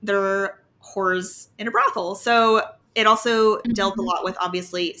note, there are whores in a brothel. So it also dealt a lot with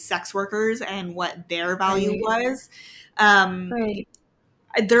obviously sex workers and what their value was.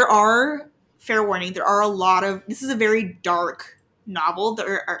 There are, fair warning, there are a lot of, this is a very dark novel.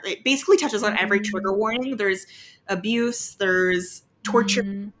 It basically touches on every trigger warning. There's abuse, there's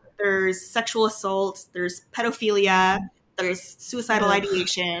torture, there's sexual assault, there's pedophilia, there's suicidal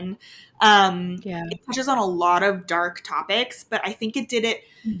ideation. It touches on a lot of dark topics, but I think it did it.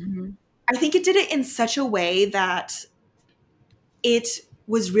 I think it did it in such a way that it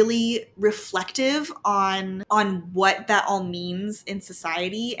was really reflective on what that all means in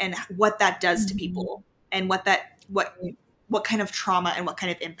society and what that does to people and what kind of trauma and what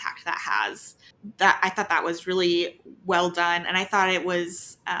kind of impact that has. That I thought that was really well done, and I thought it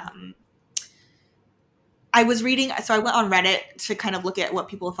was. I was reading, so I went on Reddit to kind of look at what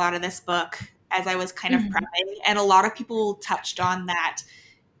people thought of this book as I was kind of prepping, and a lot of people touched on that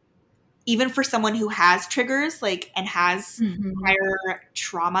even for someone who has triggers, like, and has prior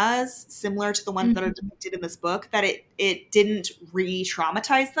traumas similar to the ones that are depicted in this book, that it didn't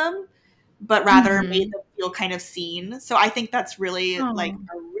re-traumatize them, but rather made them feel kind of seen. So I think that's really like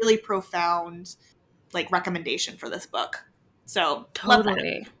a really profound like recommendation for this book. So love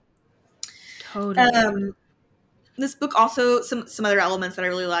that. Totally. This book also some other elements that I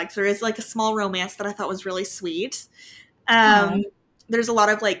really liked. There is like a small romance that I thought was really sweet. There's a lot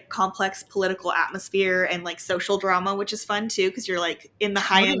of like complex political atmosphere and like social drama, which is fun too, because you're like in the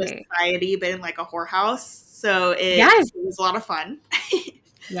high end of society, but in like a whorehouse. So it was a lot of fun.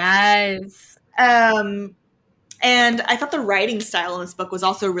 Yes. And I thought the writing style in this book was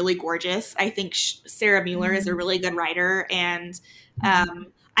also really gorgeous. I think Sara Mueller is a really good writer. And I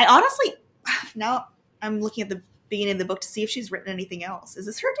honestly, now I'm looking at the beginning of the book to see if she's written anything else. Is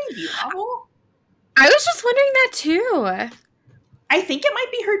this her debut novel? I was just wondering that too. I think it might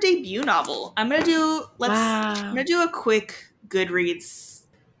be her debut novel. I'm gonna do a quick Goodreads.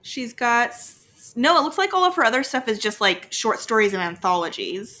 She's got it looks like all of her other stuff is just like short stories and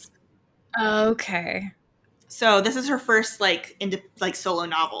anthologies. Okay. So this is her first like solo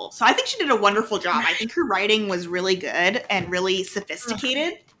novel. So I think she did a wonderful job. I think her writing was really good and really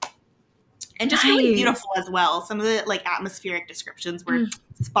sophisticated. And just really beautiful as well. Some of the like atmospheric descriptions were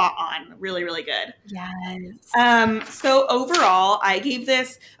spot on. Really, really good. Yes. So overall, I gave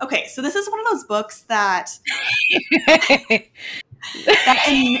this. Okay, so this is one of those books that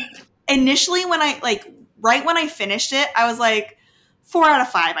initially when I right when I finished it, I was like 4 out of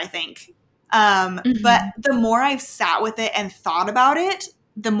 5, I think. But the more I've sat with it and thought about it,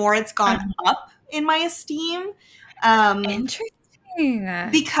 the more it's gone up in my esteem.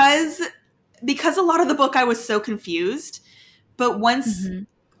 Interesting. Because a lot of the book I was so confused, but once,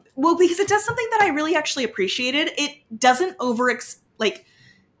 because it does something that I really actually appreciated. It doesn't not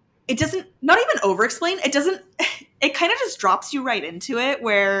even over explain. It kind of just drops you right into it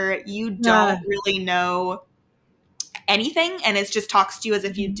where you don't really know anything and it just talks to you as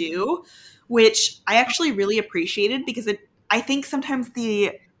if you do, which I actually really appreciated because I think sometimes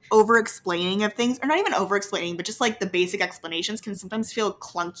the over explaining of things, or not even over explaining, but just like the basic explanations can sometimes feel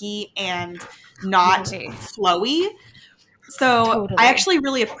clunky and not flowy. So I actually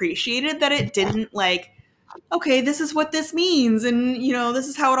really appreciated that it didn't like, okay, this is what this means and this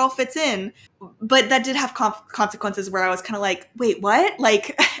is how it all fits in. But that did have consequences where I was kind of like, wait, what?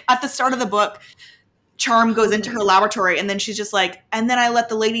 Like at the start of the book, Charm goes into her laboratory and then she's just like, and then I let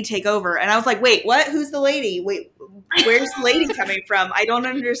the lady take over. And I was like, wait, what? Who's the lady? Wait, where's the lady coming from? I don't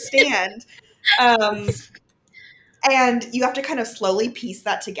understand. And you have to kind of slowly piece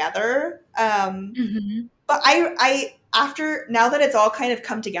that together. But I after, now that it's all kind of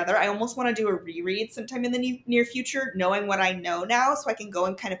come together, I almost want to do a reread sometime in the near future, knowing what I know now, so I can go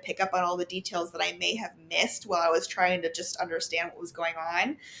and kind of pick up on all the details that I may have missed while I was trying to just understand what was going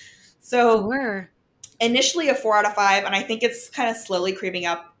on. So initially a 4 out of 5, and I think it's kind of slowly creeping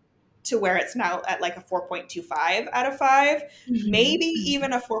up to where it's now at like a 4.25 out of 5, maybe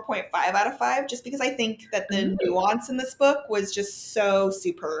even a 4.5 out of 5, just because I think that the nuance in this book was just so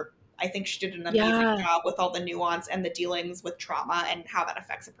superb. I think she did an amazing job with all the nuance and the dealings with trauma and how that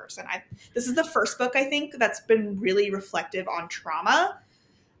affects a person. This is the first book, I think, that's been really reflective on trauma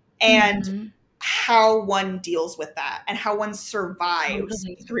and how one deals with that and how one survives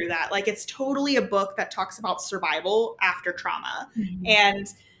through that. Like, it's totally a book that talks about survival after trauma.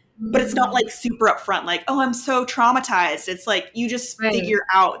 But it's not like super upfront, like, oh, I'm so traumatized. It's like you just figure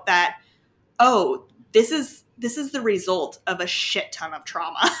out that, oh, this is the result of a shit ton of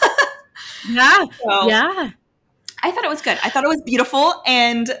trauma. I thought it was good. I thought it was beautiful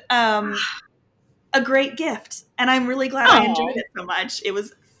and a great gift. And I'm really glad I enjoyed it so much. It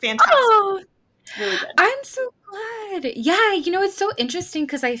was fantastic. Really good. I'm so glad. Yeah, it's so interesting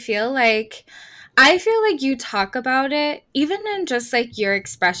because I feel like you talk about it, even in just like your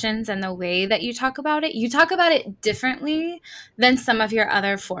expressions and the way that you talk about it differently than some of your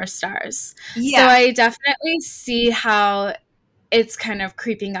other 4 stars. Yeah. So I definitely see how it's kind of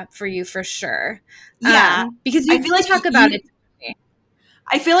creeping up for you for sure. Yeah. Because you really talk about it differently.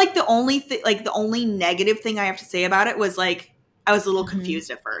 I feel like the only negative thing I have to say about it was like, I was a little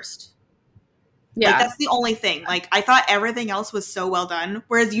confused at first. Yeah. Like, that's the only thing. Like, I thought everything else was so well done.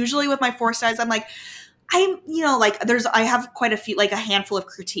 Whereas usually with my 4 stars, I'm like, I have quite a few, like a handful of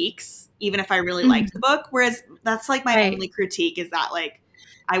critiques, even if I really liked the book. Whereas that's like my only critique is that like,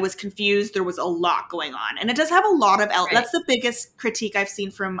 I was confused. There was a lot going on. And it does have a lot of, that's the biggest critique I've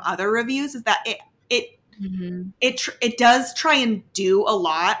seen from other reviews, is that it does try and do a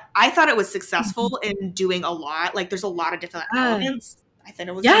lot. I thought it was successful in doing a lot. Like, there's a lot of different elements I thought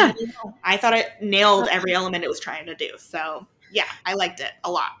it was done Yeah. really well. I thought it nailed every element it was trying to do. So yeah, I liked it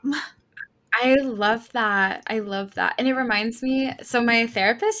a lot. I love that. I love that. And it reminds me, so my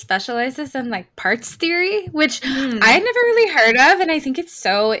therapist specializes in like parts theory, which I had Mm. never really heard of, and I think it's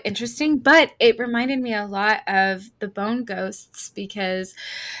so interesting, but it reminded me a lot of the bone ghosts because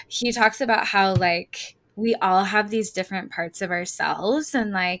he talks about how like we all have these different parts of ourselves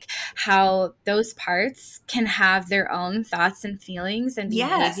and like how those parts can have their own thoughts and feelings and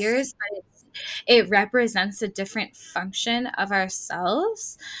Yes. behaviors, but it represents a different function of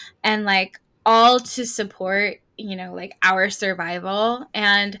ourselves and like all to support, you know, like our survival.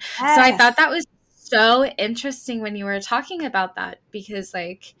 And so I thought Yes. that was so interesting when you were talking about that because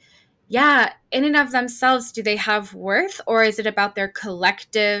like yeah, in and of themselves, do they have worth or is it about their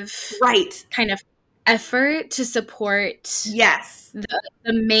collective Right. kind of effort to support Yes.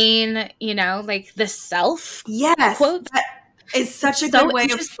 the main, you know, like the self Yes. quote? That is such It's a so good way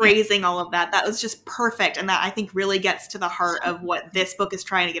of interesting. phrasing all of that. That was just perfect. And that I think really gets to the heart of what this book is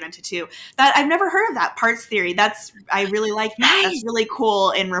trying to get into too. That I've never heard of that parts theory. I really like that. That's Right. really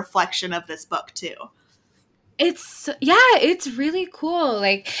cool in reflection of this book too. It's yeah, it's really cool.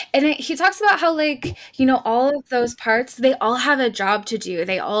 Like, and he talks about how like, you know, all of those parts, they all have a job to do.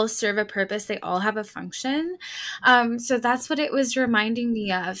 They all serve a purpose. They all have a function. So that's what it was reminding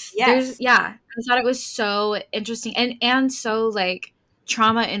me of. There's Yes. yeah, I thought it was so interesting and so like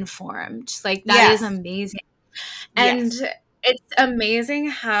trauma informed. Like that is Yes. amazing. And Yes. it's amazing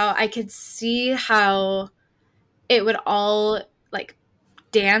how I could see how it would all like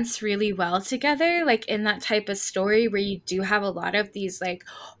dance really well together, like in that type of story where you do have a lot of these like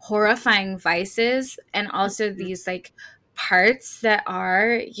horrifying vices and also these like parts that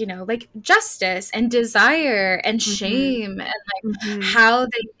are, you know, like justice and desire and Mm-hmm. shame and like Mm-hmm. how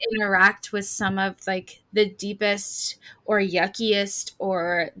they interact with some of like the deepest or yuckiest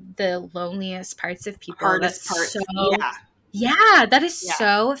or the loneliest parts of people. Hardest That's so parts. Yeah. yeah, that is Yeah.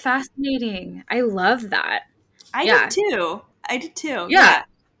 so fascinating. I love that. I did Yeah. too. I did too. Yeah. Yeah.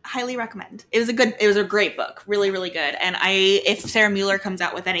 Highly recommend. It was a great book. Really, really good. And if Sarah Mueller comes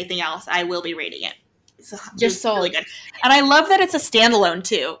out with anything else, I will be reading it. So it You're was really sold. good. And I love that it's a standalone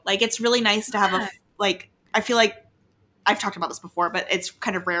too. Like it's really nice to have Yeah. like I feel like I've talked about this before, but it's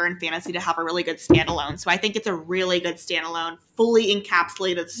kind of rare in fantasy to have a really good standalone. So I think it's a really good standalone, fully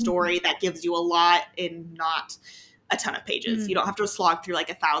encapsulated story that gives you a lot in not a ton of pages. You Mm. don't have to slog through like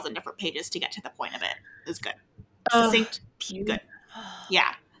 1,000 different pages to get to the point of it. It's good. Oh, Succinct, beautiful. good.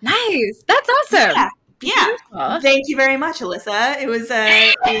 Yeah. Nice. That's Yeah. awesome. Yeah. Beautiful. Thank you very much, Alissa. It was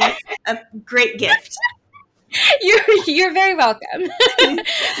a great gift. You're very welcome.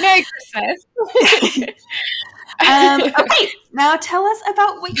 Merry Christmas. Okay, now tell us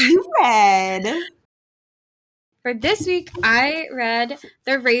about what you read. For this week, I read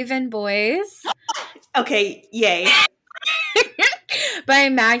The Raven Boys Okay, yay. by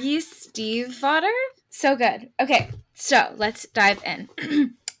Maggie Stievater. So good. Okay, so let's dive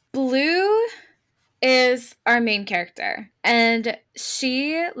in. Blue is our main character, and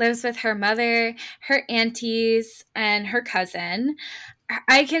she lives with her mother, her aunties, and her cousin.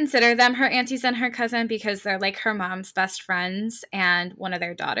 I consider them her aunties and her cousin because they're like her mom's best friends and one of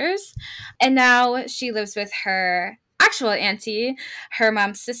their daughters. And now she lives with her actual auntie, her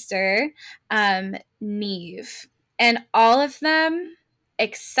mom's sister, Neve. And all of them,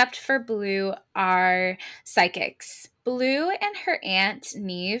 except for Blue, are psychics. Blue and her aunt,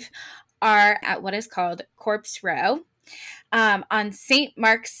 Neve, are at what is called Corpse Row on St.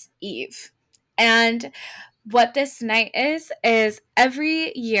 Mark's Eve. And what this night is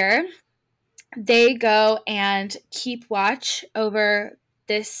every year they go and keep watch over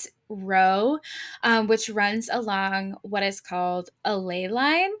this row, which runs along what is called a ley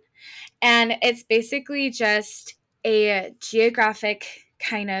line. And it's basically just a geographic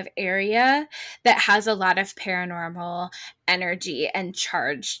kind of area that has a lot of paranormal energy and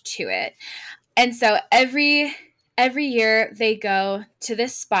charge to it. And so every year they go to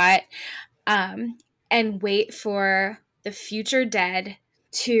this spot and wait for the future dead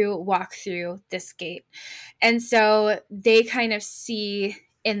to walk through this gate. And so they kind of see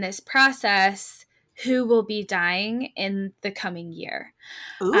in this process who will be dying in the coming year.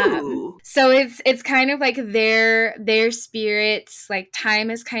 Ooh. So it's kind of like their spirits, like time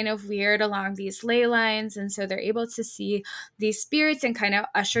is kind of weird along these ley lines, and so they're able to see these spirits and kind of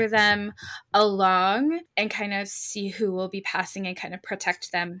usher them along and kind of see who will be passing and kind of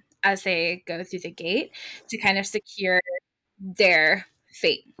protect them as they go through the gate to kind of secure their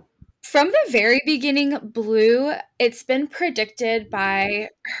fate. From the very beginning, Blue, it's been predicted by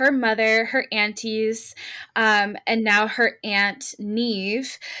her mother, her aunties, and now her aunt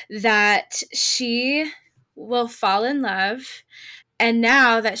Neve, that she will fall in love. And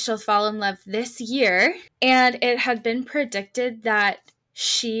now that she'll fall in love this year, and it had been predicted that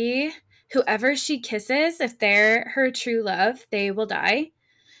whoever she kisses, if they're her true love, they will die.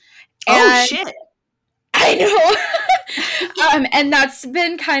 Oh, And shit. I know. And that's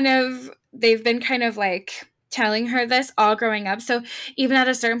been they've been kind of like telling her this all growing up. So even at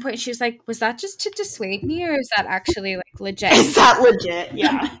a certain point, she was like, was that just to dissuade me, or is that actually like legit? Is that legit?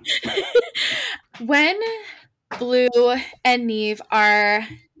 Yeah. When Blue and Neve are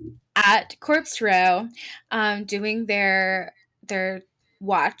at Corpse Row, doing their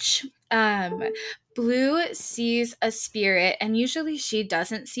watch, Blue sees a spirit, and usually she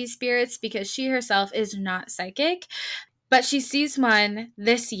doesn't see spirits because she herself is not psychic, but she sees one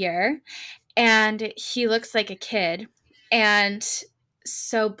this year, and he looks like a kid, and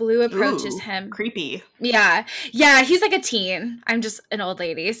so Blue approaches Ooh, him. creepy. Yeah, he's like a teen. I'm just an old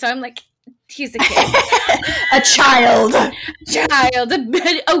lady, so I'm like, he's a kid. A child.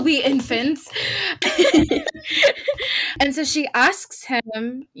 A wee infant. And so she asks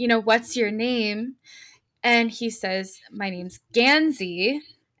him, what's your name? And he says, my name's Gansey.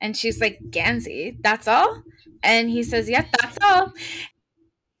 And she's like, Gansey, that's all? And he says, yep, that's all.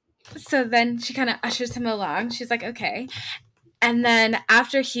 So then she kind of ushers him along. She's like, okay. And then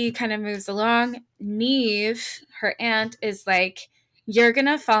after he kind of moves along, Neve, her aunt, is like, you're going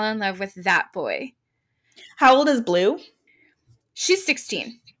to fall in love with that boy. How old is Blue? She's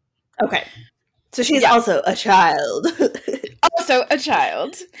 16. Okay. So she's also a child. Also a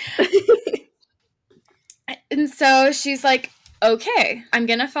child. And so she's like, okay, I'm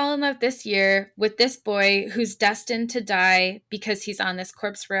going to fall in love this year with this boy who's destined to die because he's on this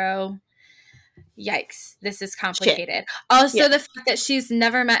corpse row. Yikes, this is complicated. Shit. Also, the fact that she's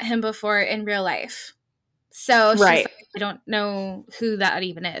never met him before in real life. So she's like, I don't know who that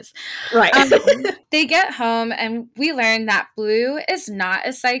even is. Right. They get home, and we learn that Blue is not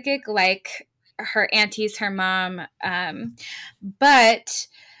a psychic like her aunties, her mom, but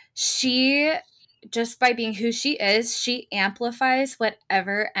she, just by being who she is, she amplifies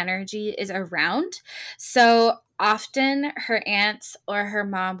whatever energy is around. So often her aunts or her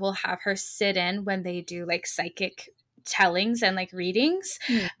mom will have her sit in when they do like psychic tellings and like readings,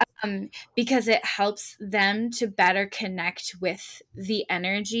 because it helps them to better connect with the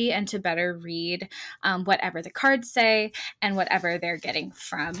energy and to better read whatever the cards say and whatever they're getting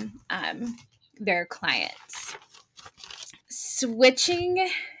from their clients. Switching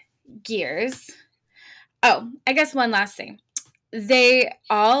gears. Oh, I guess one last thing. They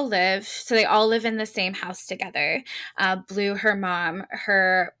all live in the same house together. Blue, her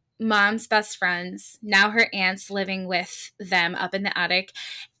mom's best friends, now her aunt's living with them up in the attic,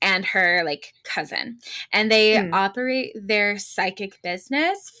 and her like cousin, and they operate their psychic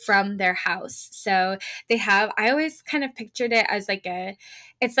business from their house. So they have, I always kind of pictured it as like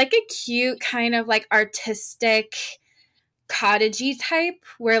it's like a cute kind of like artistic cottagey type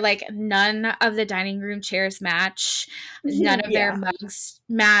where like none of the dining room chairs match, none of their mugs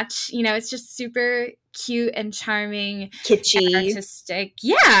match, it's just super cute and charming, kitschy and artistic,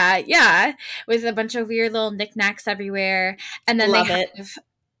 yeah, with a bunch of weird little knickknacks everywhere. And then they have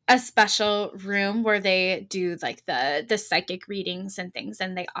a special room where they do like the psychic readings and things,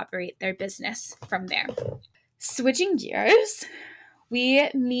 and they operate their business from there. Switching gears, we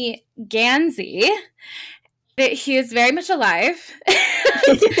meet Gansey. He is very much alive.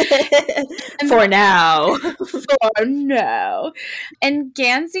 For now. For now. And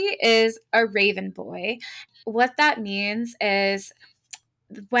Gansey is a raven boy. What that means is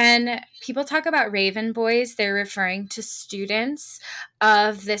when people talk about raven boys, they're referring to students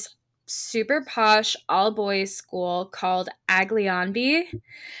of this super posh all-boys school called Aglionby.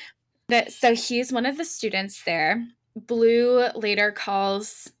 So he's one of the students there. Blue later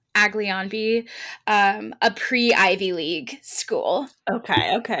calls Aglionby a pre-Ivy League school.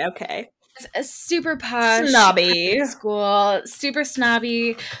 Okay. It's a super posh snobby school, super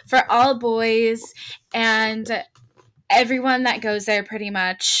snobby for all boys, and everyone that goes there, pretty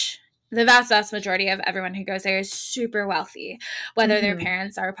much the vast majority of everyone who goes there is super wealthy, whether their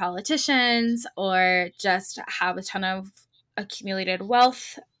parents are politicians or just have a ton of accumulated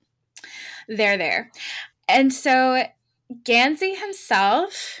wealth. They're there. And so Gansey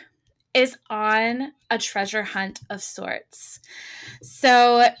himself is on a treasure hunt of sorts.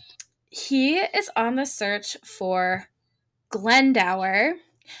 So he is on the search for Glendower,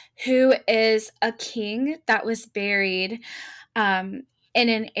 who is a king that was buried in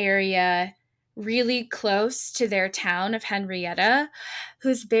an area really close to their town of Henrietta,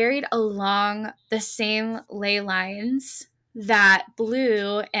 who's buried along the same ley lines that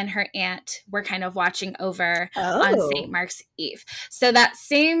Blue and her aunt were kind of watching over on St. Mark's Eve. So that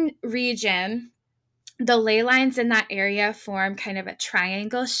same region, the ley lines in that area form kind of a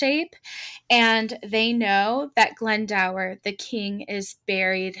triangle shape, and they know that Glendower, the king, is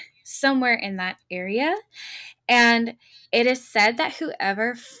buried somewhere in that area. And it is said that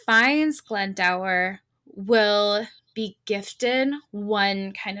whoever finds Glendower will be gifted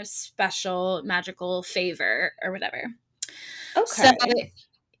one kind of special magical favor or whatever. Okay. So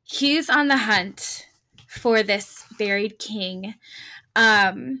he's on the hunt for this buried king.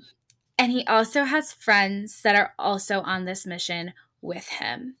 And he also has friends that are also on this mission with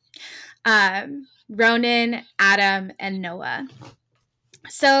him. Ronan, Adam, and Noah.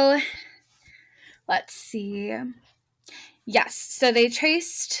 So let's see. Yes, so they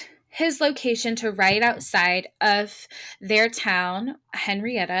traced his location to right outside of their town,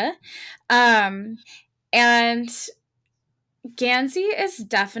 Henrietta. And Gansey is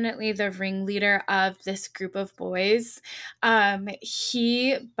definitely the ringleader of this group of boys.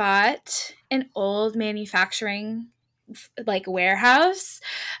 He bought an old manufacturing warehouse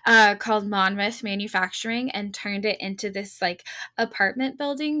called Monmouth Manufacturing and turned it into this apartment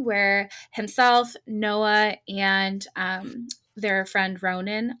building where himself, Noah, and their friend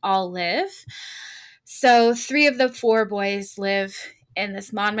Ronan all live. So 3 of the 4 boys live in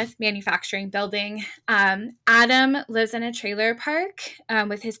this Monmouth Manufacturing building. Adam lives in a trailer park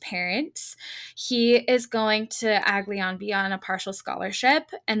with his parents. He is going to Aglion on a partial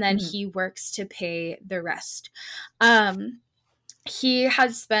scholarship, and then he works to pay the rest. He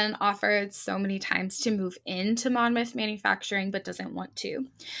has been offered so many times to move into Monmouth Manufacturing, but doesn't want to.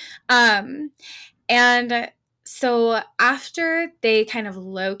 And so after they kind of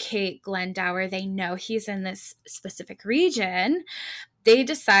locate Glendower, they know he's in this specific region. They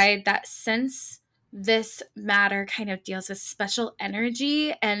decide that since this matter kind of deals with special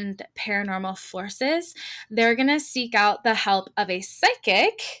energy and paranormal forces, they're going to seek out the help of a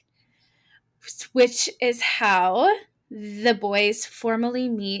psychic, which is how the boys formally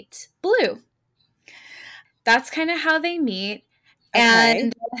meet Blue. That's kind of how they meet. Okay.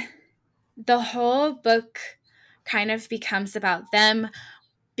 And the whole book kind of becomes about them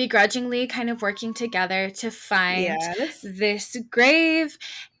begrudgingly kind of working together to find this grave,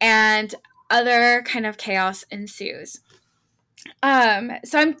 and other kind of chaos ensues. So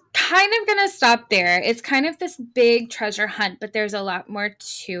I'm kind of going to stop there. It's kind of this big treasure hunt, but there's a lot more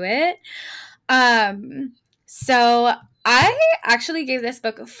to it. So I actually gave this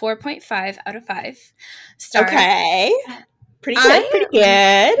book a 4.5 out of 5 stars. Okay. Pretty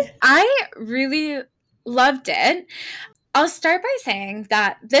good. I really loved it. I'll start by saying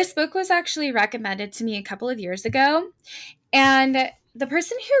that this book was actually recommended to me a couple of years ago, and the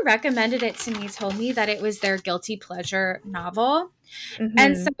person who recommended it to me told me that it was their guilty pleasure novel.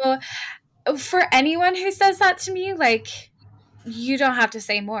 And so for anyone who says that to me, you don't have to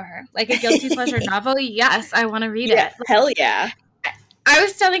say more. A guilty pleasure novel, yes, I want to read it. Hell yeah. I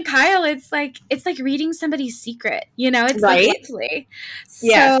was telling Kyle, it's like reading somebody's secret, it's lovely.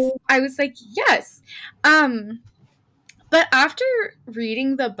 So I was like, yes. But after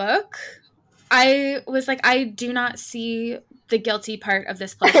reading the book, I was like, I do not see the guilty part of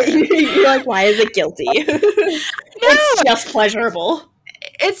this pleasure. You're like, why is it guilty? It's just pleasurable.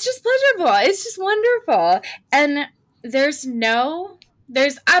 It's just pleasurable. It's just wonderful. And there's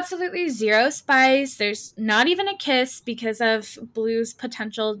absolutely zero spice. There's not even a kiss because of Blue's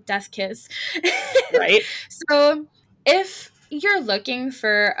potential death kiss. Right. So if you're looking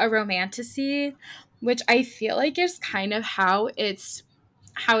for a romantasy, which I feel like is kind of how it's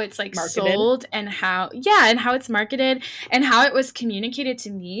marketed. Sold and how it's marketed and how it was communicated to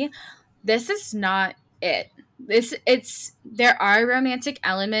me, this is not it. There are romantic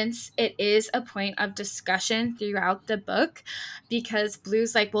elements. It is a point of discussion throughout the book because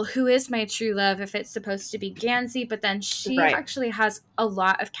Blue's like, well, who is my true love if it's supposed to be Gansey? But then she actually has a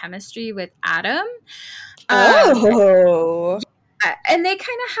lot of chemistry with Adam. And they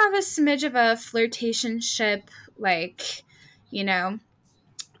kind of have a smidge of a flirtationship, I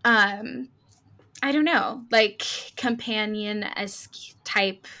don't know, companion-esque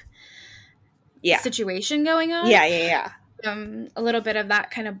type situation going on. Yeah. A little bit of that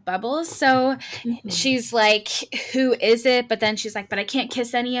kind of bubbles. So she's like, who is it? But then she's like, but I can't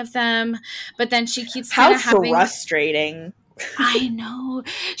kiss any of them. But then she keeps kind of having... How frustrating. I know.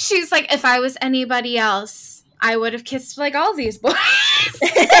 She's like, if I was anybody else, I would have kissed all these boys.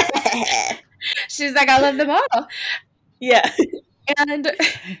 She's like, I love them all. Yeah. And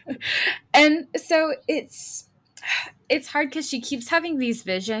and so it's hard because she keeps having these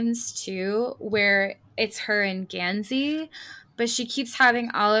visions too, where it's her and Gansey, but she keeps having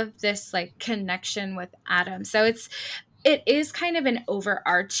all of this like connection with Adam. So it is kind of an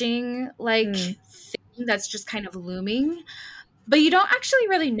overarching like thing that's just kind of looming, but you don't actually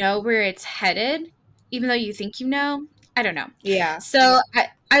really know where it's headed, even though you think you know. I don't know. Yeah. So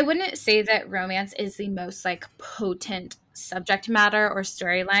I wouldn't say that romance is the most like potent subject matter or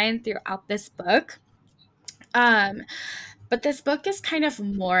storyline throughout this book. Um, but this book is kind of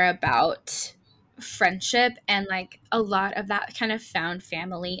more about friendship and like a lot of that kind of found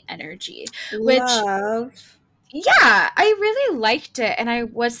family energy, which Love. yeah, I really liked it. And I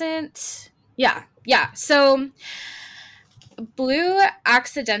wasn't, yeah, yeah. So Blue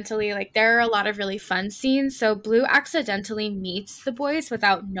accidentally, like, there are a lot of really fun scenes. So Blue accidentally meets the boys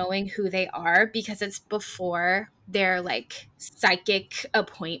without knowing who they are because it's before their like psychic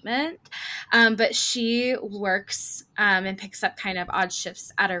appointment. But she works and picks up kind of odd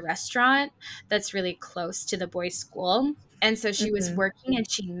shifts at a restaurant that's really close to the boys' school. And so she was working and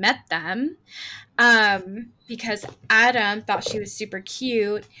she met them because Adam thought she was super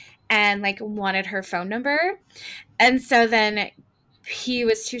cute and like wanted her phone number. And so then he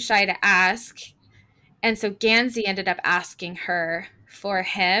was too shy to ask. And so Gansey ended up asking her for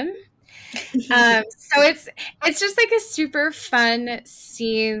him. So it's just like a super fun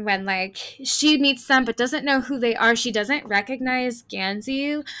scene when like she meets them but doesn't know who they are. She doesn't recognize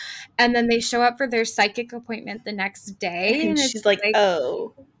Gansey, and then they show up for their psychic appointment the next day, And and she's it's like, like,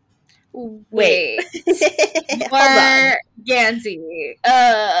 oh, wait. wait, Hold on. you're Gansey.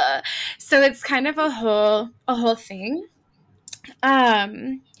 So it's kind of a whole thing.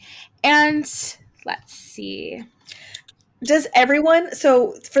 Um, and let's see. Does everyone,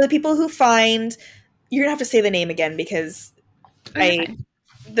 so for the people who find, you're gonna have to say the name again because Oh, you're fine.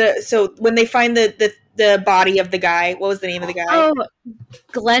 so when they find the body of the guy, what was the name of the guy? Oh,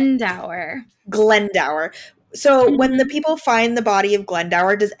 Glendower. Glendower. So when the Mhm. people find the body of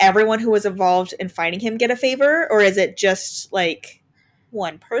Glendower, does everyone who was involved in finding him get a favor, or is it just like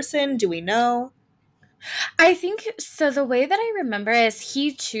one person? Do we know? I think so. The way that I remember is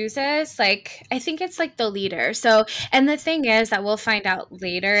he chooses, like, I think it's like the leader. So, and the thing is that we'll find out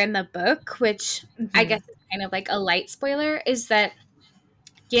later in the book, which I guess is kind of like a light spoiler, is that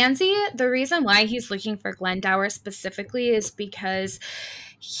Gansey, the reason why he's looking for Glendower specifically is because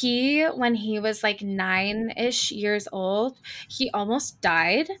when he was like 9-ish years old, he almost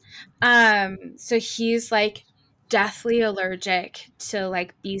died. So he's like deathly allergic to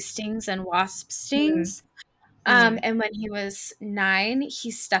like bee stings and wasp Mm, stings. mm. And when he was 9,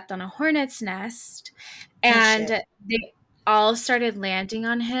 he stepped on a hornet's nest Oh and shit. they all started landing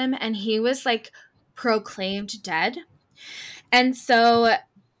on him, and he was like proclaimed dead. And so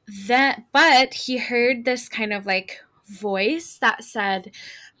but he heard this kind of like voice that said,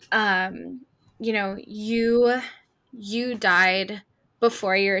 um, you died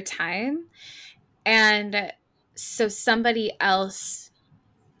before your time. And so somebody else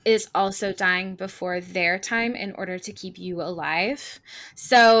is also dying before their time in order to keep you alive.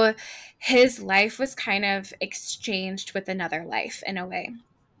 So his life was kind of exchanged with another life in a way.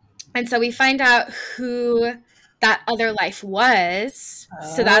 And so we find out who that other life was.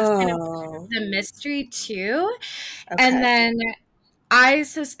 So that's kind of Oh. the mystery too. And Okay. then I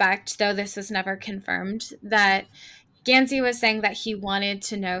suspect, though this was never confirmed, that Gansey was saying that he wanted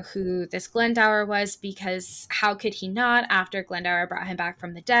to know who this Glendower was because how could he not after Glendower brought him back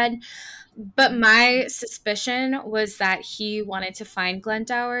from the dead? But my suspicion was that he wanted to find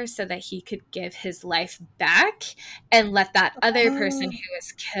Glendower so that he could give his life back and let that other person Oh. who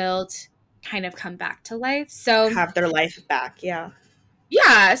was killed kind of come back to life. So, Have their life back. Yeah.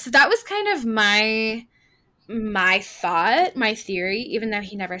 yeah, so that was kind of my thought, my theory, even though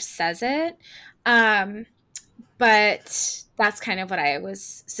he never says it. But that's kind of what I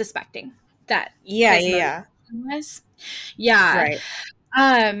was suspecting that Yeah. his Yeah. motivation Yeah. was. Yeah. Right.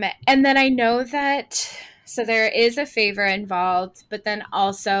 And then I know that so there is a favor involved, but then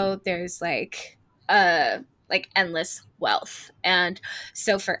also there's like endless wealth. And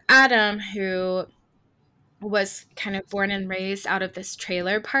so for Adam, who was kind of born and raised out of this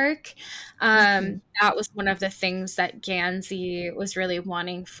trailer park. That was one of the things that Gansey was really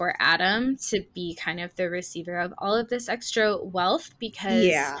wanting for Adam to be kind of the receiver of all of this extra wealth because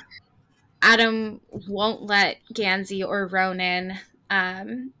Yeah. Adam won't let Gansey or Ronan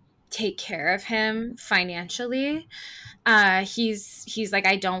take care of him financially. He's like,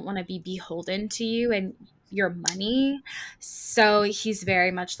 I don't want to be beholden to you and your money. So he's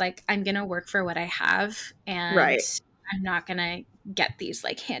very much like, I'm gonna work for what I have, and Right. I'm not gonna get these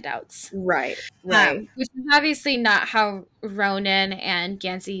like handouts. Right. Which is obviously not how Ronan and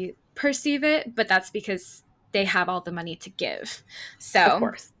Gansey perceive it, but that's because they have all the money to give. Of So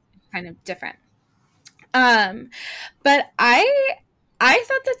course. kind of different. But I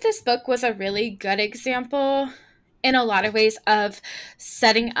thought that this book was a really good example in a lot of ways of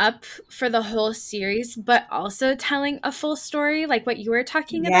setting up for the whole series, but also telling a full story, like what you were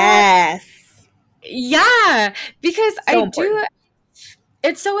talking about. Yes. Yeah, because So important.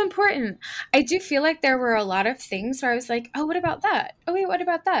 it's so important. I do feel like there were a lot of things where I was like, oh, what about that? Oh, wait, what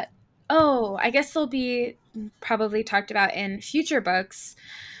about that? Oh, I guess they'll be probably talked about in future books.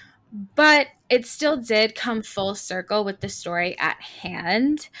 But it still did come full circle with the story at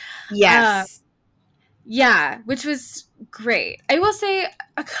hand. Uh, Yes. yeah, which was great. I will say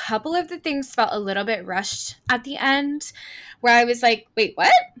a couple of the things felt a little bit rushed at the end, where I was like, wait,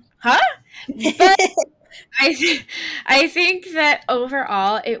 what? Huh? But I think that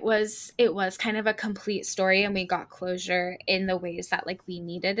overall it was kind of a complete story, and we got closure in the ways that like we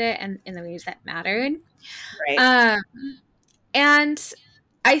needed it and in the ways that mattered. Right. Um, and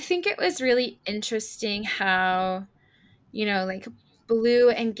I think it was really interesting how, like Blue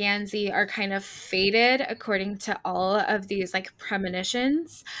and Gansey are kind of fated according to all of these like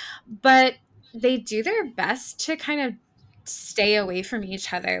premonitions, but they do their best to kind of stay away from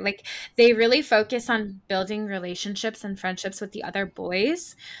each other. Like they really focus on building relationships and friendships with the other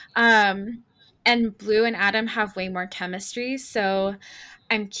boys. And Blue and Adam have way more chemistry, so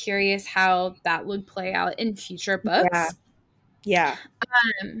I'm curious how that would play out in future Yeah. books. Yeah.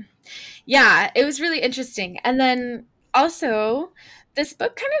 Yeah, it was really interesting. And then also, this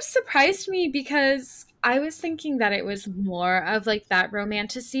book kind of surprised me because I was thinking that it was more of like that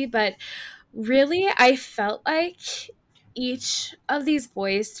romantasy, but really I felt like each of these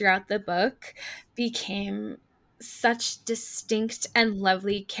boys throughout the book became such distinct and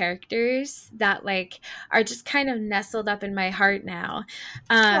lovely characters that like are just kind of nestled up in my heart now.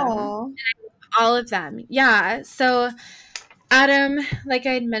 Um Aww. all of them. Yeah. So Adam, like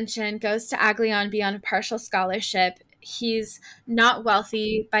I had mentioned, goes to Aglion beyond a partial scholarship. He's not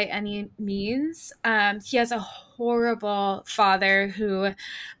wealthy by any means. He has a horrible father who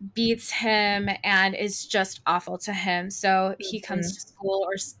beats him and is just awful to him. So he comes Mm-hmm. to school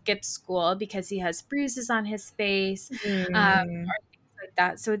or skips school because he has bruises on his face, Mm. or things like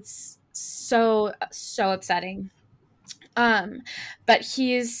that. So it's so upsetting. Um, but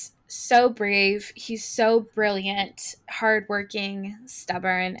he's so brave, he's so brilliant, hardworking,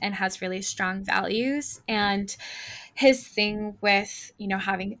 stubborn, and has really strong values. And his thing with,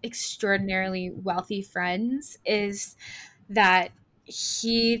 having extraordinarily wealthy friends is that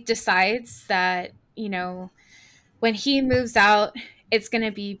he decides that, when he moves out, it's going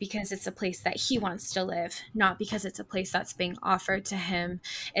to be because it's a place that he wants to live, not because it's a place that's being offered to him.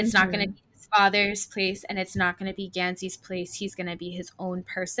 It's not going to Mm-hmm. be his father's place, and it's not going to be Gansey's place. He's going to be his own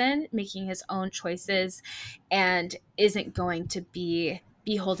person, making his own choices, and isn't going to be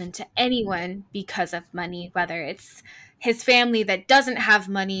beholden to anyone because of money, whether it's his family that doesn't have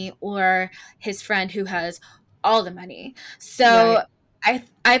money or his friend who has all the money. So Right.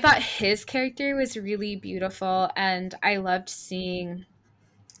 I thought his character was really beautiful, and I loved seeing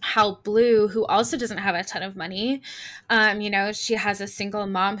how Blue, who also doesn't have a ton of money, she has a single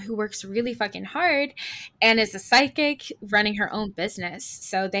mom who works really fucking hard and is a psychic running her own business.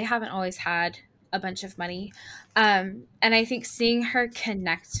 So they haven't always had a bunch of money. And I think seeing her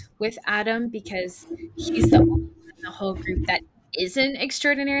connect with Adam because he's the only one in the whole group that isn't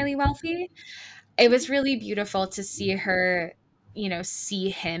extraordinarily wealthy, it was really beautiful to see her, see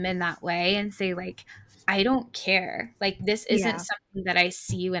him in that way and say, like, I don't care. Like, this isn't Yeah. something that I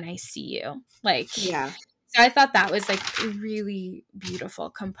see when I see you. Like, Yeah. so I thought that was like a really beautiful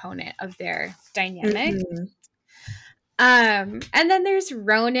component of their dynamic. Mm-hmm. And then there's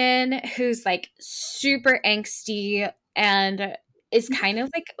Ronan, who's like super angsty and is kind of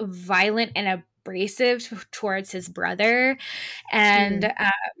like violent and abrasive towards his brother. And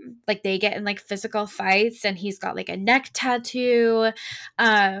Mm. like they get in like physical fights, and he's got like a neck tattoo.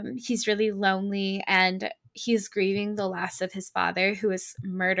 He's really lonely, and he's grieving the loss of his father, who was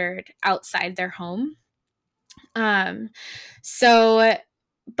murdered outside their home. Um, so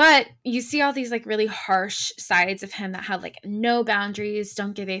but you see all these like really harsh sides of him that have like no boundaries,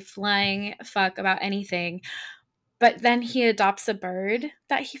 don't give a flying fuck about anything. But then he adopts a bird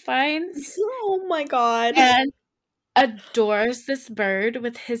that he finds Oh my god. and adores this bird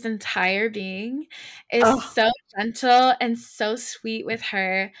with his entire being, is Oh, so gentle and so sweet with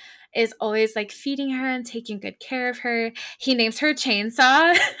her, is always like feeding her and taking good care of her. He names her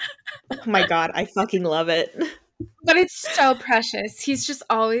Chainsaw. oh my god. I fucking love it. But it's so precious. He's just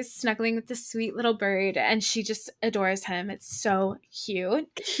always snuggling with this sweet little bird, and she just adores him. It's so cute.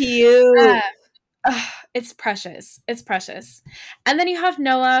 Cute. It's precious. It's precious. And then you have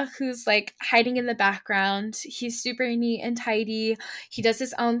Noah, who's like hiding in the background. He's super neat and tidy. He does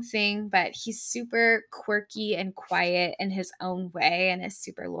his own thing, but he's super quirky and quiet in his own way and is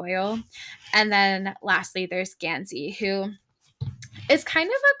super loyal. And then lastly, there's Gansey, who is kind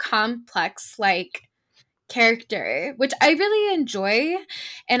of a complex, like, character, which I really enjoy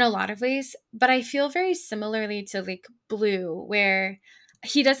in a lot of ways, but I feel very similarly to like Blue, where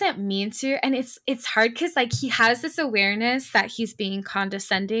he doesn't mean to, and it's hard because like he has this awareness that he's being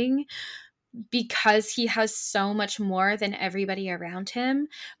condescending because he has so much more than everybody around him,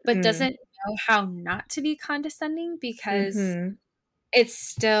 but doesn't know how not to be condescending because it's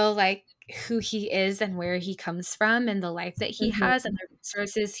still like who he is and where he comes from and the life that he has and the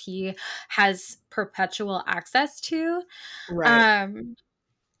resources he has perpetual access to. Right.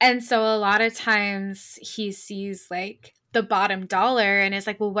 And so a lot of times he sees like the bottom dollar and is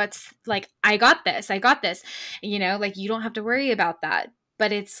like, well, what's like, I got this, you know, like you don't have to worry about that.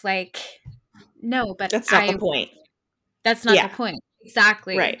 But it's like, no, but That's not the point. That's not the point.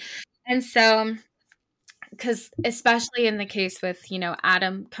 Exactly. Right. And so, because especially in the case with, you know,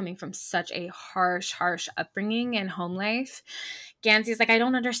 Adam coming from such a harsh upbringing and home life, Gansey's like, I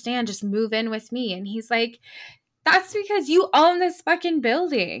don't understand, just move in with me. And he's like, that's because you own this fucking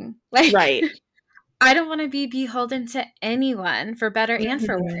building. Like, right. I don't want to be beholden to anyone for better and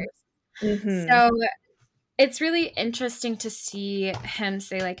for worse. So it's really interesting to see him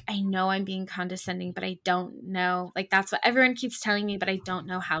say, like, I know I'm being condescending, but I don't know. Like, that's what everyone keeps telling me, but I don't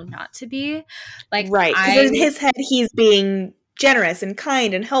know how not to be. Like, right. Because in his head, he's being generous and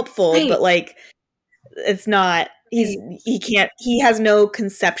kind and helpful, but like, it's not, he has no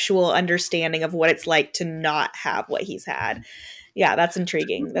conceptual understanding of what it's like to not have what he's had. Yeah, that's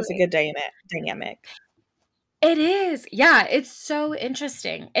intriguing. That's a good dynamic. It is. Yeah, it's so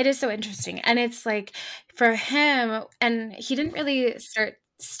interesting. It is so interesting. And it's like for him, and he didn't really start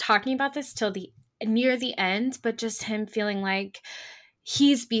talking about this till near the end, but just him feeling like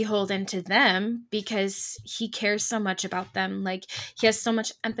he's beholden to them because he cares so much about them. Like he has so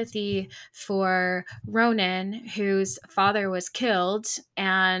much empathy for Ronan, whose father was killed,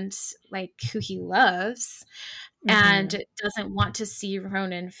 and like who he loves and doesn't want to see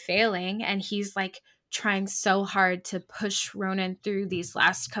Ronan failing. And he's like trying so hard to push Ronan through these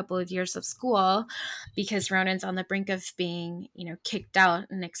last couple of years of school because Ronan's on the brink of being, you know, kicked out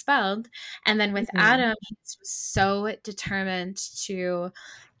and expelled. And then with Adam, he's so determined to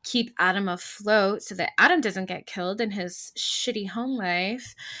keep Adam afloat so that Adam doesn't get killed in his shitty home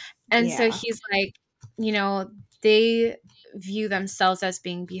life. And so he's like, you know, they view themselves as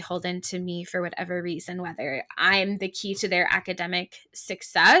being beholden to me for whatever reason, whether I'm the key to their academic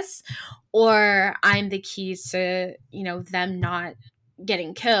success or I'm the key to, you know, them not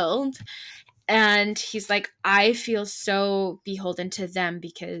getting killed. And he's like, I feel so beholden to them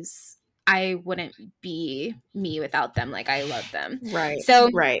because I wouldn't be me without them. Like, I love them. Right. So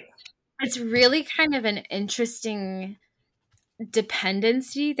right. It's really kind of an interesting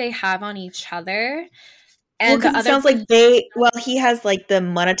dependency they have on each other. And well, because it sounds like he has like the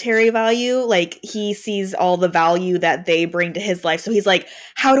monetary value, like he sees all the value that they bring to his life. So he's like,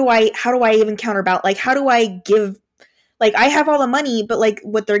 how do I even counterbalance? Like, how do I give, like, I have all the money, but like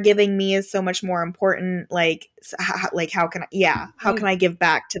what they're giving me is so much more important. Like, how can I give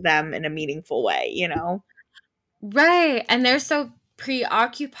back to them in a meaningful way, you know? Right. And they're so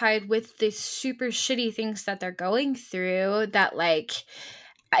preoccupied with the super shitty things that they're going through that like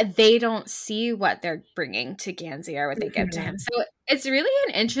they don't see what they're bringing to Gansey or what they give to him. So it's really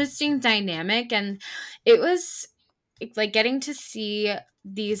an interesting dynamic. And it was like getting to see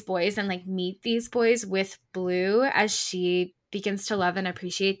these boys and like meet these boys with Blue as she begins to love and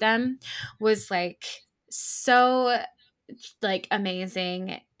appreciate them was like so like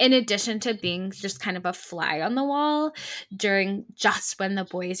amazing, in addition to being just kind of a fly on the wall during just when the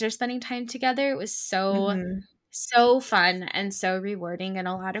boys are spending time together. It was so fun and so rewarding in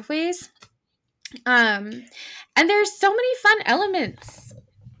a lot of ways. And there's so many fun elements.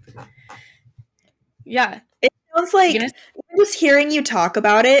 Yeah. It sounds like just hearing you talk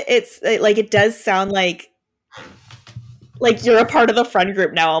about it, it does sound like you're a part of the friend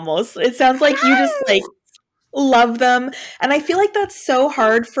group now almost. It sounds like you just like love them. And I feel like that's so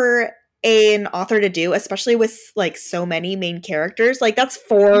hard for an author to do, especially with like so many main characters. Like that's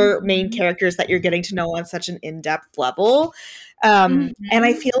 4 main characters that you're getting to know on such an in-depth level. And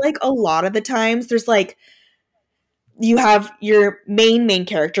I feel like a lot of the times there's like you have your main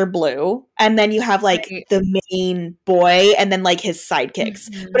character, Blue, and then you have like Right. the main boy and then like his sidekicks.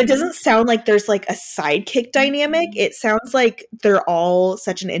 But it doesn't sound like there's like a sidekick dynamic. It sounds like they're all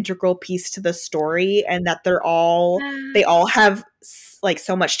such an integral piece to the story, and that they all have like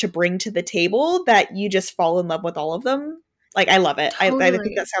so much to bring to the table that you just fall in love with all of them. Like, I love it. I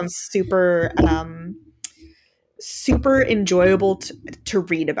think that sounds super super enjoyable to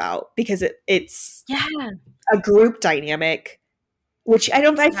read about, because it's a group dynamic, which I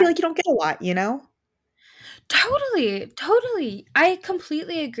feel like you don't get a lot, you know? Totally. I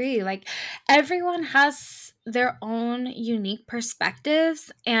completely agree. Like, everyone has their own unique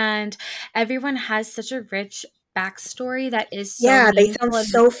perspectives, and everyone has such a rich backstory that is so Yeah, they sound meaningful and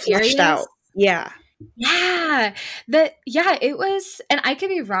so fleshed mysterious. out. Yeah. Yeah. It was, and I could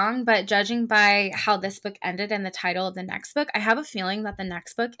be wrong, but judging by how this book ended and the title of the next book, I have a feeling that the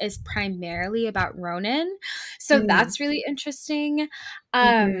next book is primarily about Ronan. So that's really interesting.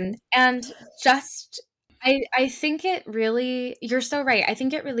 Mhm. And just I think it really, you're so right. I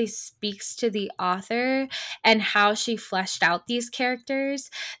think it really speaks to the author and how she fleshed out these characters,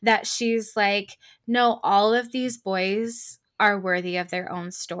 that she's like, no, all of these boys are worthy of their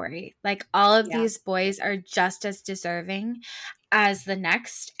own story. Like, all of Yeah. these boys are just as deserving as the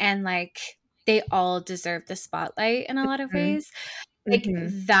next, and like, they all deserve the spotlight in a lot of Mhm. ways. Like,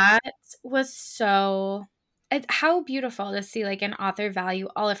 Mhm. that was so, how beautiful to see like an author value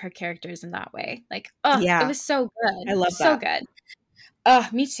all of her characters in that way. Like, oh, it Yeah. was so I good. love So that. good. Oh,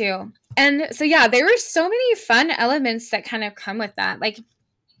 me too. And so yeah, there were so many fun elements that kind of come with that. Like,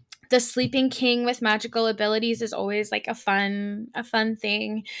 the sleeping king with magical abilities is always like a fun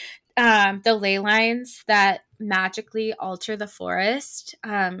thing. The ley lines that magically alter the forest,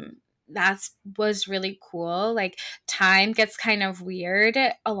 that was really cool. Like, time gets kind of weird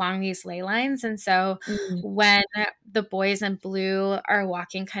along these ley lines, and so Mm. when the boys in blue are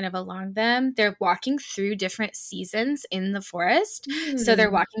walking kind of along them, they're walking through different seasons in the forest. So they're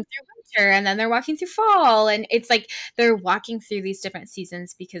Mm. walking through winter, and then they're walking through fall, and it's like they're walking through these different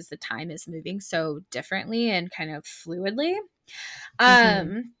seasons because the time is moving so differently and kind of fluidly.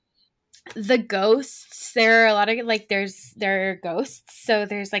 Mhm. The ghosts, there are a lot of like, there are ghosts, so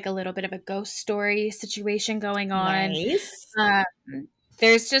there's like a little bit of a ghost story situation going on. Nice. um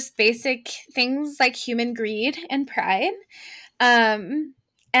there's just basic things like human greed and pride, um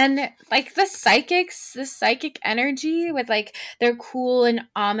and like the psychic energy with like their cool and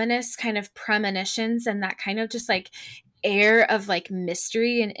ominous kind of premonitions, and that kind of just like air of like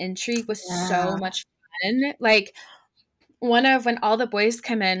mystery and intrigue was so Yeah. much fun. Like, when all the boys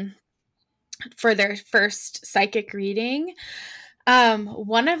come in for their first psychic reading,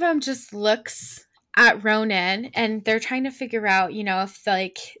 one of them just looks at Ronan, and they're trying to figure out, if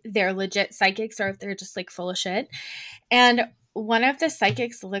like they're legit psychics or if they're just like full of shit. And one of the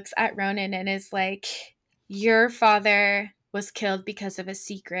psychics looks at Ronan and is like, your father was killed because of a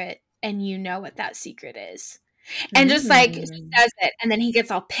secret, and you know what that secret is. And just like, he Mm. says it, and then he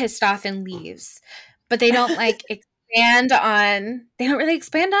gets all pissed off and leaves. But they don't like they don't really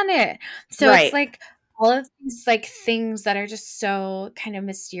expand on it. So it's Right. like all of these like things that are just so kind of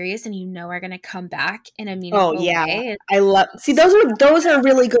mysterious, and are going to come back in a Oh, meaningful yeah. way. I love See, those are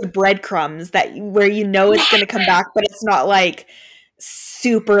really good breadcrumbs, that where you know it's Yeah. gonna come back, but it's not like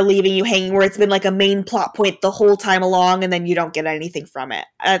super leaving you hanging, where it's been like a main plot point the whole time along and then you don't get anything from it.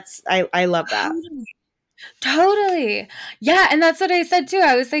 I love that. Totally. Yeah, and that's what I said too.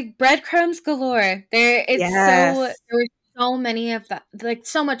 I was like, breadcrumbs galore. There Yes. were so many of that, like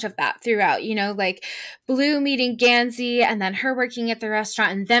so much of that throughout, like Blue meeting Gansey, and then her working at the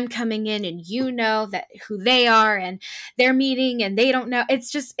restaurant, and them coming in, and that who they are, and they're meeting and they don't know.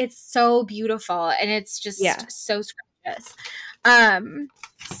 It's so beautiful, and it's Yeah. just so scrumptious.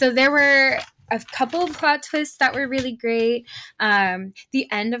 So there were a couple of plot twists that were really great. The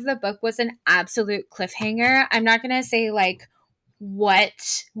end of the book was an absolute cliffhanger. I'm not gonna say like what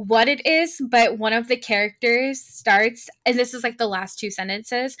it is, but one of the characters starts, and this is like the last two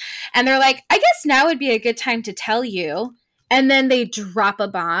sentences, and they're like, I guess now would be a good time to tell you, and then they drop a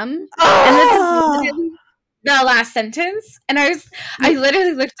bomb, and this is Oh! literally the last sentence, and I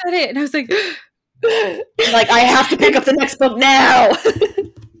literally looked at it and I was like, Like, I have to pick up the next book now.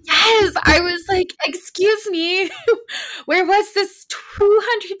 yes, I was like, excuse me, where was this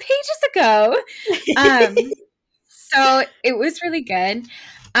 200 pages ago? So it was really good.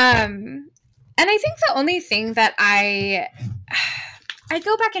 And I think the only thing that I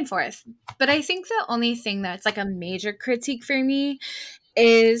go back and forth, but I think the only thing that's like a major critique for me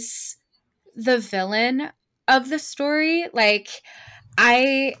is the villain of the story. Like,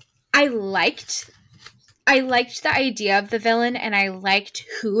 I I liked liked the idea of the villain, and I liked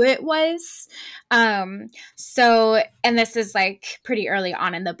who it was. So, and this is like pretty early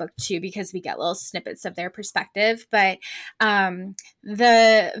on in the book too, because we get little snippets of their perspective. But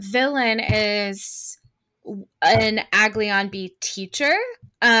the villain is an Aglion B teacher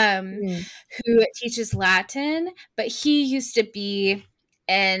who teaches Latin, but he used to be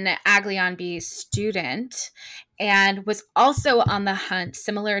an Aglion B student and was also on the hunt,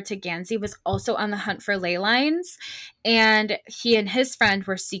 similar to Gansey, was also on the hunt for ley lines. And he and his friend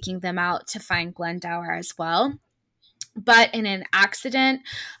were seeking them out to find Glendower as well. But in an accident,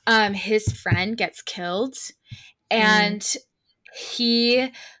 his friend gets killed, and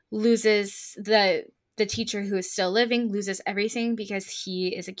he loses the teacher who is still living, loses everything because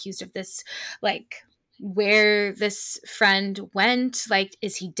he is accused of this, like, where this friend went, like,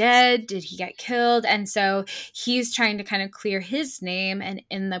 is he dead, did he get killed? And so he's trying to kind of clear his name, and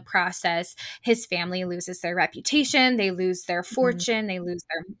in the process his family loses their reputation, they lose their fortune, they lose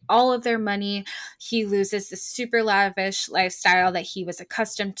all of their money. He loses the super lavish lifestyle that he was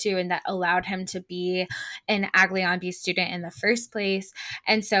accustomed to and that allowed him to be an Aglion B student in the first place.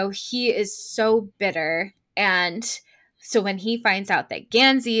 And so he is so bitter. And so when he finds out that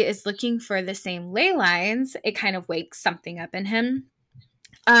Gansey is looking for the same ley lines, it kind of wakes something up in him.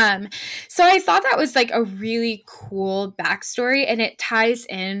 So I thought that was like a really cool backstory, and it ties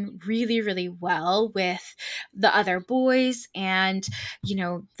in really, really well with the other boys and, you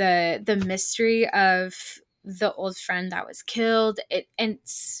know, the mystery of the old friend that was killed. And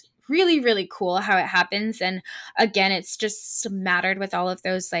it's really, really cool how it happens. And again, it's just mattered with all of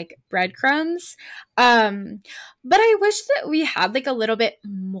those like breadcrumbs. But I wish that we had like a little bit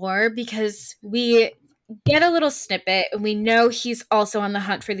more, because we get a little snippet and we know he's also on the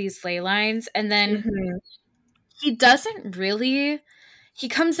hunt for these ley lines. And then he doesn't really, he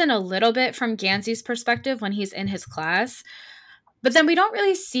comes in a little bit from Gansey's perspective when he's in his class, but then we don't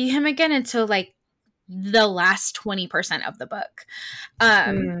really see him again until like the last 20% of the book.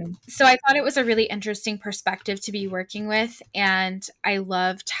 So I thought it was a really interesting perspective to be working with, and I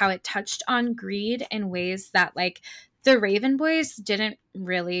loved how it touched on greed in ways that like the Raven boys didn't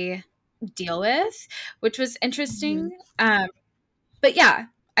really deal with, which was interesting. But yeah,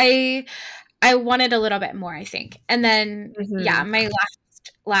 I wanted a little bit more, I think. And then yeah, my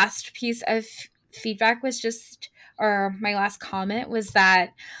last piece of feedback was just, or my last comment was that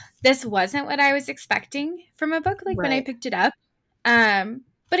this wasn't what I was expecting from a book, like when I picked it up.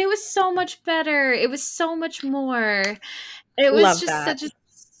 But it was so much better. It was so much more. It was just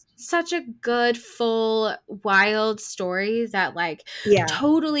such a good, full, wild story that like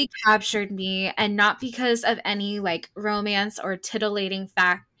totally captured me, and not because of any like romance or titillating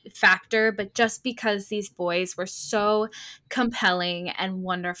factor, but just because these boys were so compelling and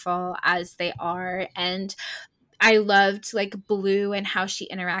wonderful as they are. And I loved like Blue and how she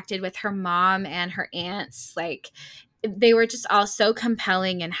interacted with her mom and her aunts. Like, they were just all so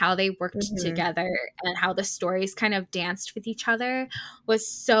compelling, and how they worked together and how the stories kind of danced with each other was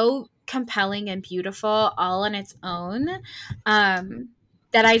so compelling and beautiful all on its own,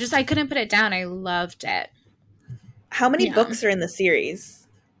 that I couldn't put it down. I loved it. How many books are in the series?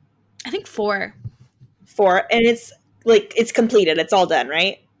 I think 4. 4, and it's like it's completed. It's all done,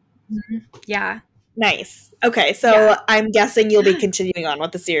 right? Yeah. Nice. Okay, so I'm guessing you'll be continuing on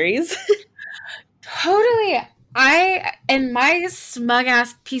with the series. Totally. And my smug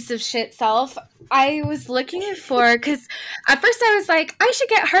ass piece of shit self, I was looking for, because at first I was like, I should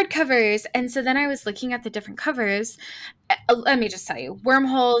get hardcovers. And so then I was looking at the different covers. Let me just tell you,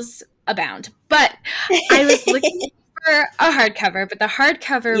 wormholes abound. But I was looking for a hardcover, but the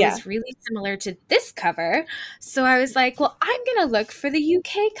hardcover was really similar to this cover. So I was like, well, I'm going to look for the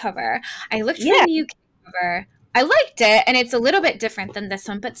UK cover. I looked for the UK cover. I liked it, and it's a little bit different than this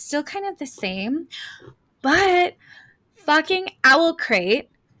one, but still kind of the same. But fucking Owl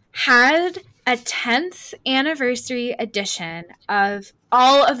Crate had a 10th anniversary edition of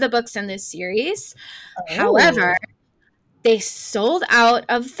all of the books in this series. However, they sold out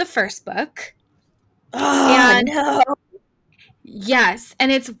of the first book. Oh, no. Yes,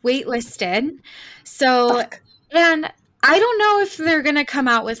 and it's waitlisted. So, and I don't know if they're going to come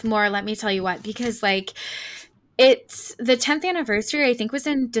out with more, let me tell you what, because like it's the 10th anniversary, I think, was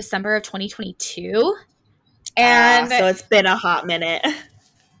in December of 2022. And so it's been a hot minute.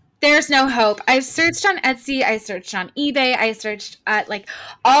 There's no hope. I've searched on Etsy. I searched on eBay. I searched at like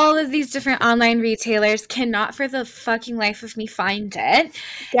all of these different online retailers. Cannot for the fucking life of me find it.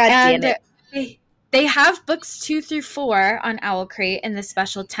 God damn it. They have books 2 through 4 on Owl Crate in the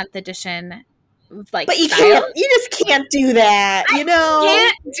special 10th edition. Like, but you just can't do that. You know,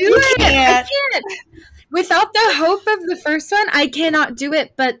 I can't do it. I can't. without the hope of the first one, I cannot do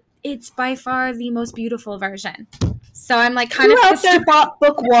it, but it's by far the most beautiful version. So I'm like kind of out there bought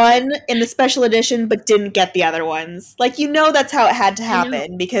book 1 in the special edition but didn't get the other ones. Like, you know that's how it had to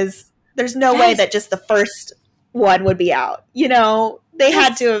happen because there's no way that just the first one would be out. You know, they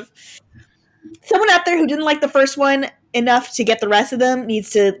had to have... Someone out there who didn't like the first one enough to get the rest of them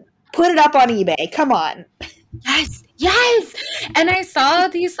needs to put it up on eBay. Come on. Yes. And I saw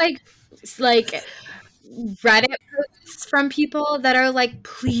these like Reddit posts from people that are like,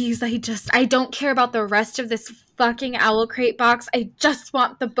 please, I don't care about the rest of this fucking Owl Crate box. I just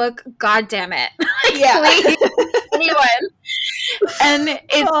want the book. God damn it. Please, anyone. And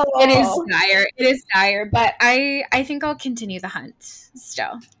it is dire. It is dire. But I think I'll continue the hunt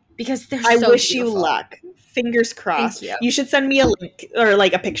still. Because they're so beautiful. I wish you luck. Fingers crossed. Thank you. You should send me a link or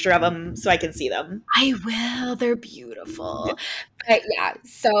like a picture of them so I can see them. I will. They're beautiful. But yeah,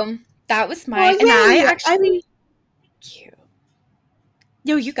 so that was mine. And I actually... Thank you.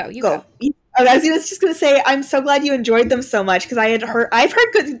 No, you go. You go. I was just going to say, I'm so glad you enjoyed them so much because I've heard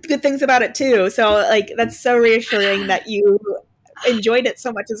good things about it too. So like, that's so reassuring that you enjoyed it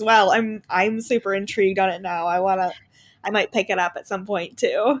so much as well. I'm super intrigued on it now. I might pick it up at some point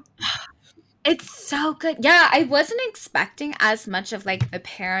too. It's so good. Yeah, I wasn't expecting as much of like the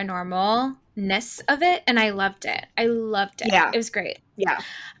paranormalness of it, and I loved it. Yeah. It was great. Yeah.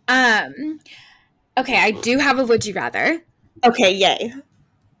 Okay, I do have a would you rather. Okay, yay.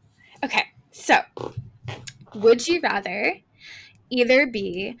 Okay, so would you rather either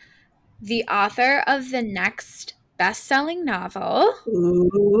be the author of the next best-selling novel,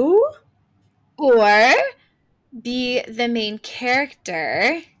 ooh, or be the main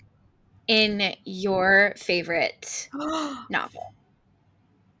character in your favorite novel?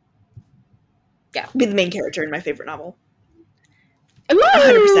 Yeah. Be the main character in my favorite novel. Ooh!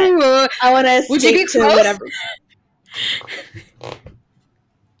 100%. I want to Would you be close? Whatever.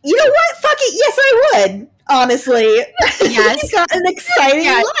 You know what? Fuck it. Yes, I would. Honestly. Yes. He's got an exciting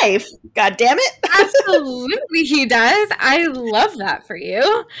life. God damn it. Absolutely he does. I love that for you.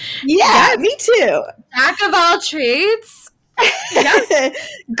 Yeah, yes. Me too. Jack of all trades. Yes.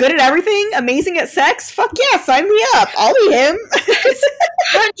 Good at everything. Amazing at sex. Fuck yeah, sign me up. I'll be him.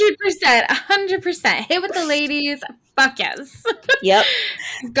 100%. Hit with the ladies. Fuck yes. Yep.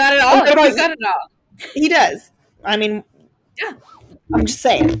 He's got it all. He's got it all. He does. I mean, yeah. I'm just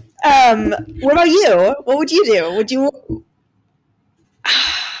saying. What about you? What would you do? Would you...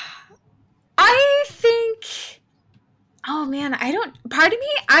 I think... Oh, man. Part of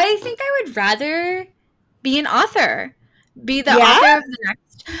me, I think I would rather be an author. Be the author of the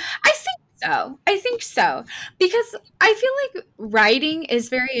next... I think so. Because I feel like writing is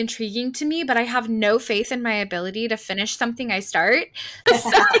very intriguing to me, but I have no faith in my ability to finish something I start. So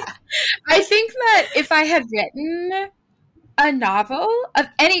I think that if I had written a novel of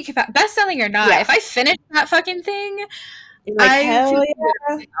any best-selling or not, if I finish that fucking thing, hell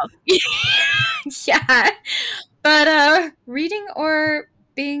yeah. Yeah. But reading or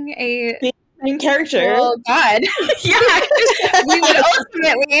being a main character. Oh God. Yeah. We would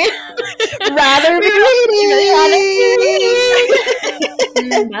ultimately rather be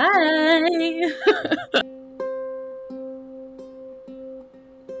reading. Bye.